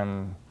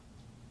prime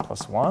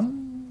plus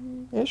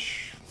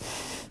 1-ish.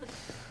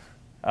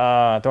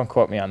 Don't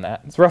quote me on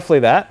that. It's roughly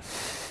that.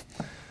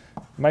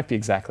 It might be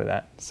exactly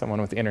that.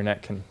 Someone with the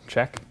internet can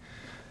check.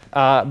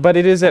 But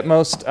it is at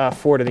most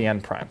 4 to the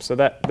n prime. So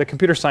that the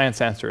computer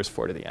science answer is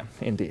 4 to the n,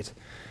 indeed.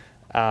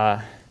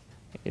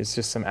 It's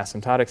just some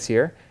asymptotics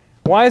here.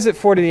 Why is it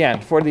 4 to the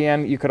n? 4 to the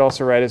n you could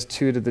also write as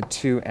 2 to the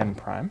 2n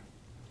prime,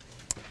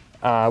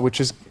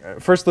 which is,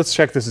 first let's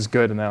check this is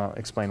good, and then I'll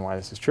explain why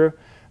this is true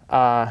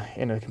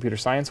in a computer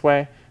science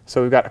way.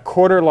 So we've got a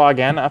quarter log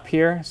n up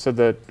here. So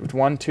the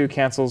 1, 2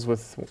 cancels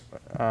with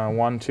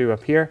 1, 2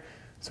 up here.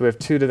 So we have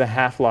 2 to the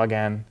half log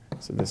n.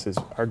 So this is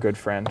our good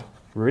friend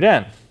root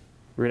n.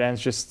 Root n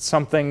is just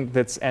something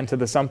that's n to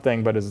the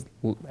something, but is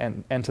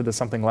n to the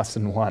something less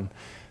than 1.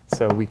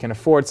 So we can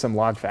afford some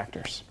log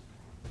factors.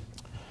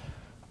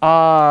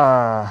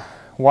 Why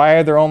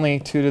are there only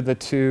 2 to the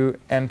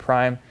 2n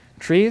prime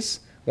trees?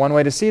 One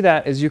way to see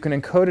that is you can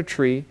encode a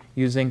tree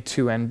using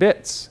 2n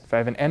bits. If I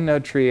have an n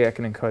node tree, I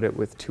can encode it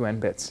with 2n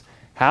bits.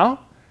 How?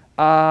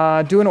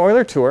 Do an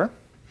Euler tour.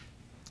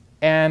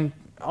 And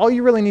all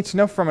you really need to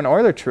know from an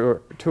Euler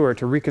tour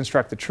to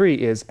reconstruct the tree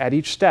is, at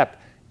each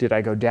step, did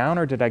I go down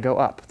or did I go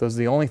up? Those are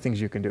the only things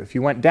you can do. If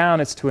you went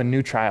down, it's to a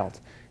new child.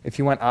 If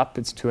you went up,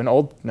 it's to an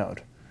old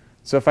node.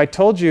 So if I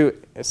told you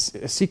a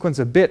sequence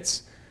of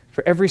bits,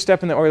 for every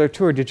step in the Euler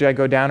tour, did I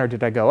go down or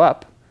did I go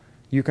up,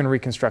 you can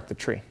reconstruct the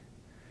tree.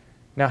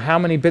 Now, how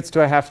many bits do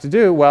I have to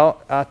do?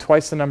 Well,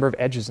 twice the number of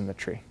edges in the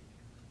tree,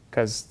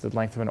 because the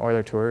length of an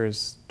Euler tour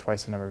is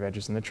twice the number of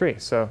edges in the tree.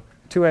 So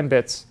 2n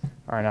bits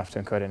are enough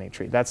to encode any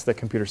tree. That's the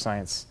computer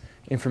science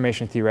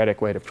information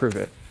theoretic way to prove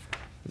it.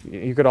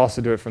 You could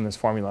also do it from this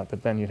formula,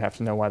 but then you'd have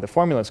to know why the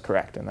formula is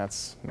correct, and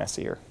that's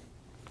messier.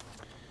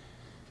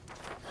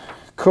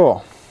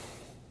 Cool.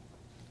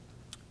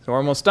 So we're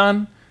almost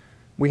done.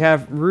 We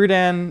have root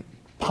n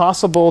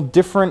possible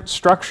different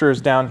structures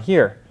down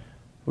here.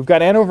 We've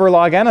got n over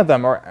log n of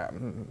them, or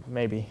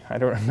maybe. I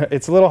don't know.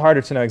 It's a little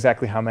harder to know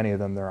exactly how many of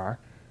them there are,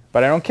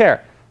 but I don't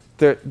care.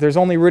 There's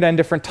only root n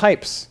different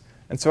types,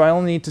 and so I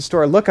only need to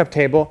store a lookup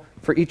table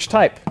for each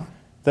type.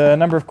 The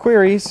number of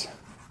queries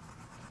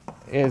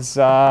is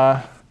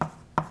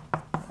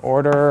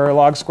order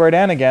log squared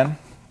n again,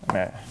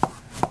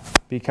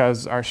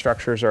 because our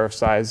structures are of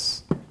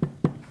size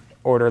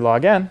order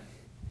log n.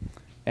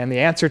 And the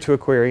answer to a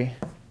query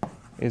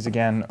is,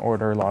 again,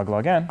 order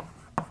log n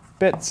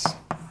bits,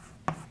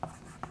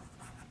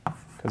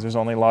 because there's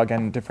only log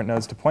n different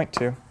nodes to point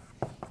to.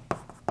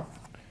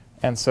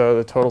 And so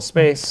the total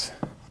space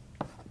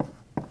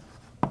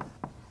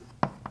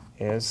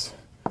is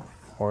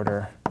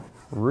order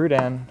root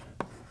n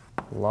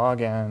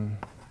log n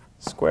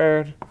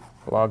squared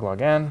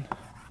log n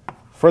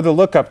for the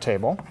lookup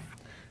table.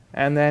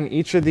 And then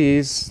each of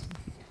these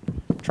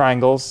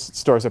triangles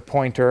stores a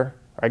pointer,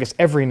 or I guess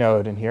every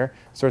node in here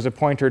stores a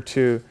pointer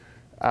to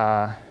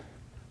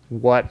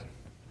what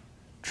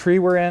tree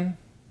we're in,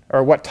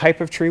 or what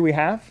type of tree we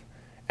have,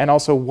 and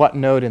also what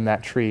node in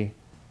that tree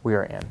we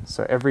are in.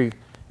 So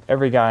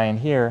every guy in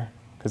here,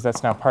 because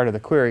that's now part of the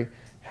query,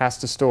 has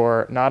to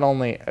store not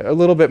only a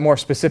little bit more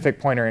specific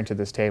pointer into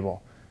this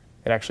table.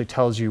 It actually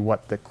tells you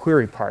what the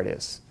query part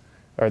is,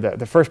 or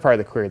the first part of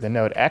the query, the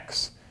node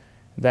x.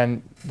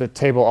 Then the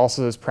table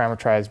also is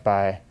parameterized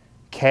by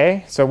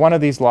k. So one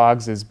of these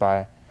logs is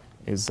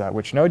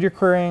which node you're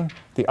querying.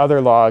 The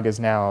other log is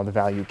now the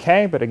value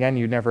k, but again,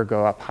 you never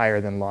go up higher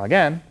than log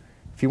n.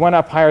 If you went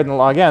up higher than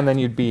log n, then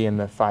you'd be in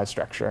the 5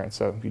 structure. And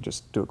so you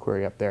just do a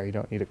query up there. You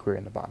don't need a query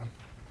in the bottom.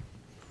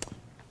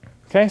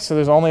 OK, so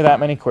there's only that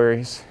many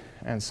queries.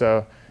 And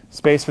so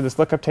space for this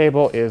lookup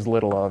table is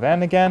little of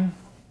n again.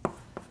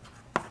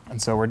 And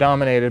so we're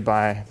dominated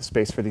by the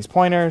space for these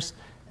pointers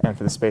and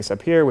for the space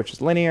up here, which is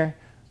linear.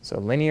 So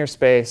linear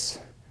space,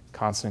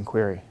 constant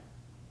query.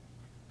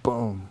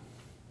 Boom.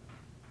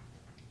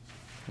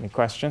 Any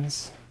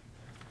questions?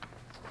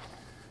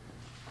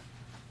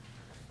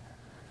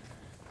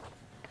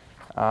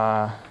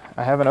 I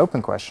have an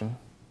open question.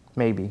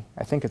 Maybe.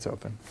 I think it's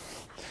open.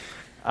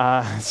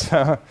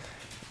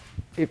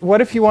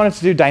 What if you wanted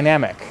to do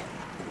dynamic?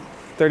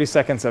 30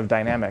 seconds of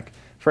dynamic.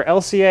 For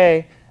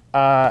LCA,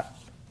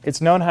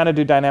 it's known how to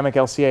do dynamic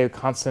LCA with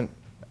constant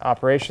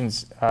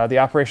operations. The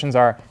operations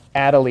are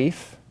add a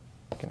leaf.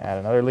 You can add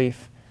another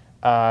leaf.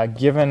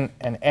 Given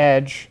an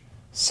edge,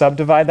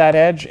 subdivide that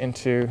edge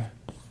into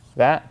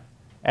that.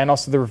 And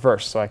also the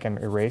reverse. So I can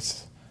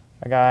erase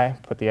a guy,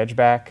 put the edge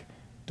back,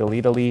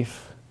 delete a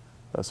leaf,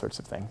 those sorts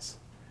of things.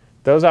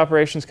 Those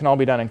operations can all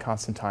be done in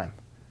constant time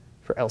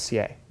for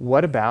LCA.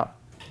 What about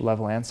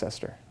level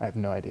ancestor? I have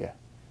no idea.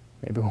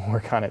 Maybe we'll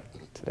work on it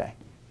today.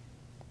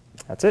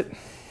 That's it.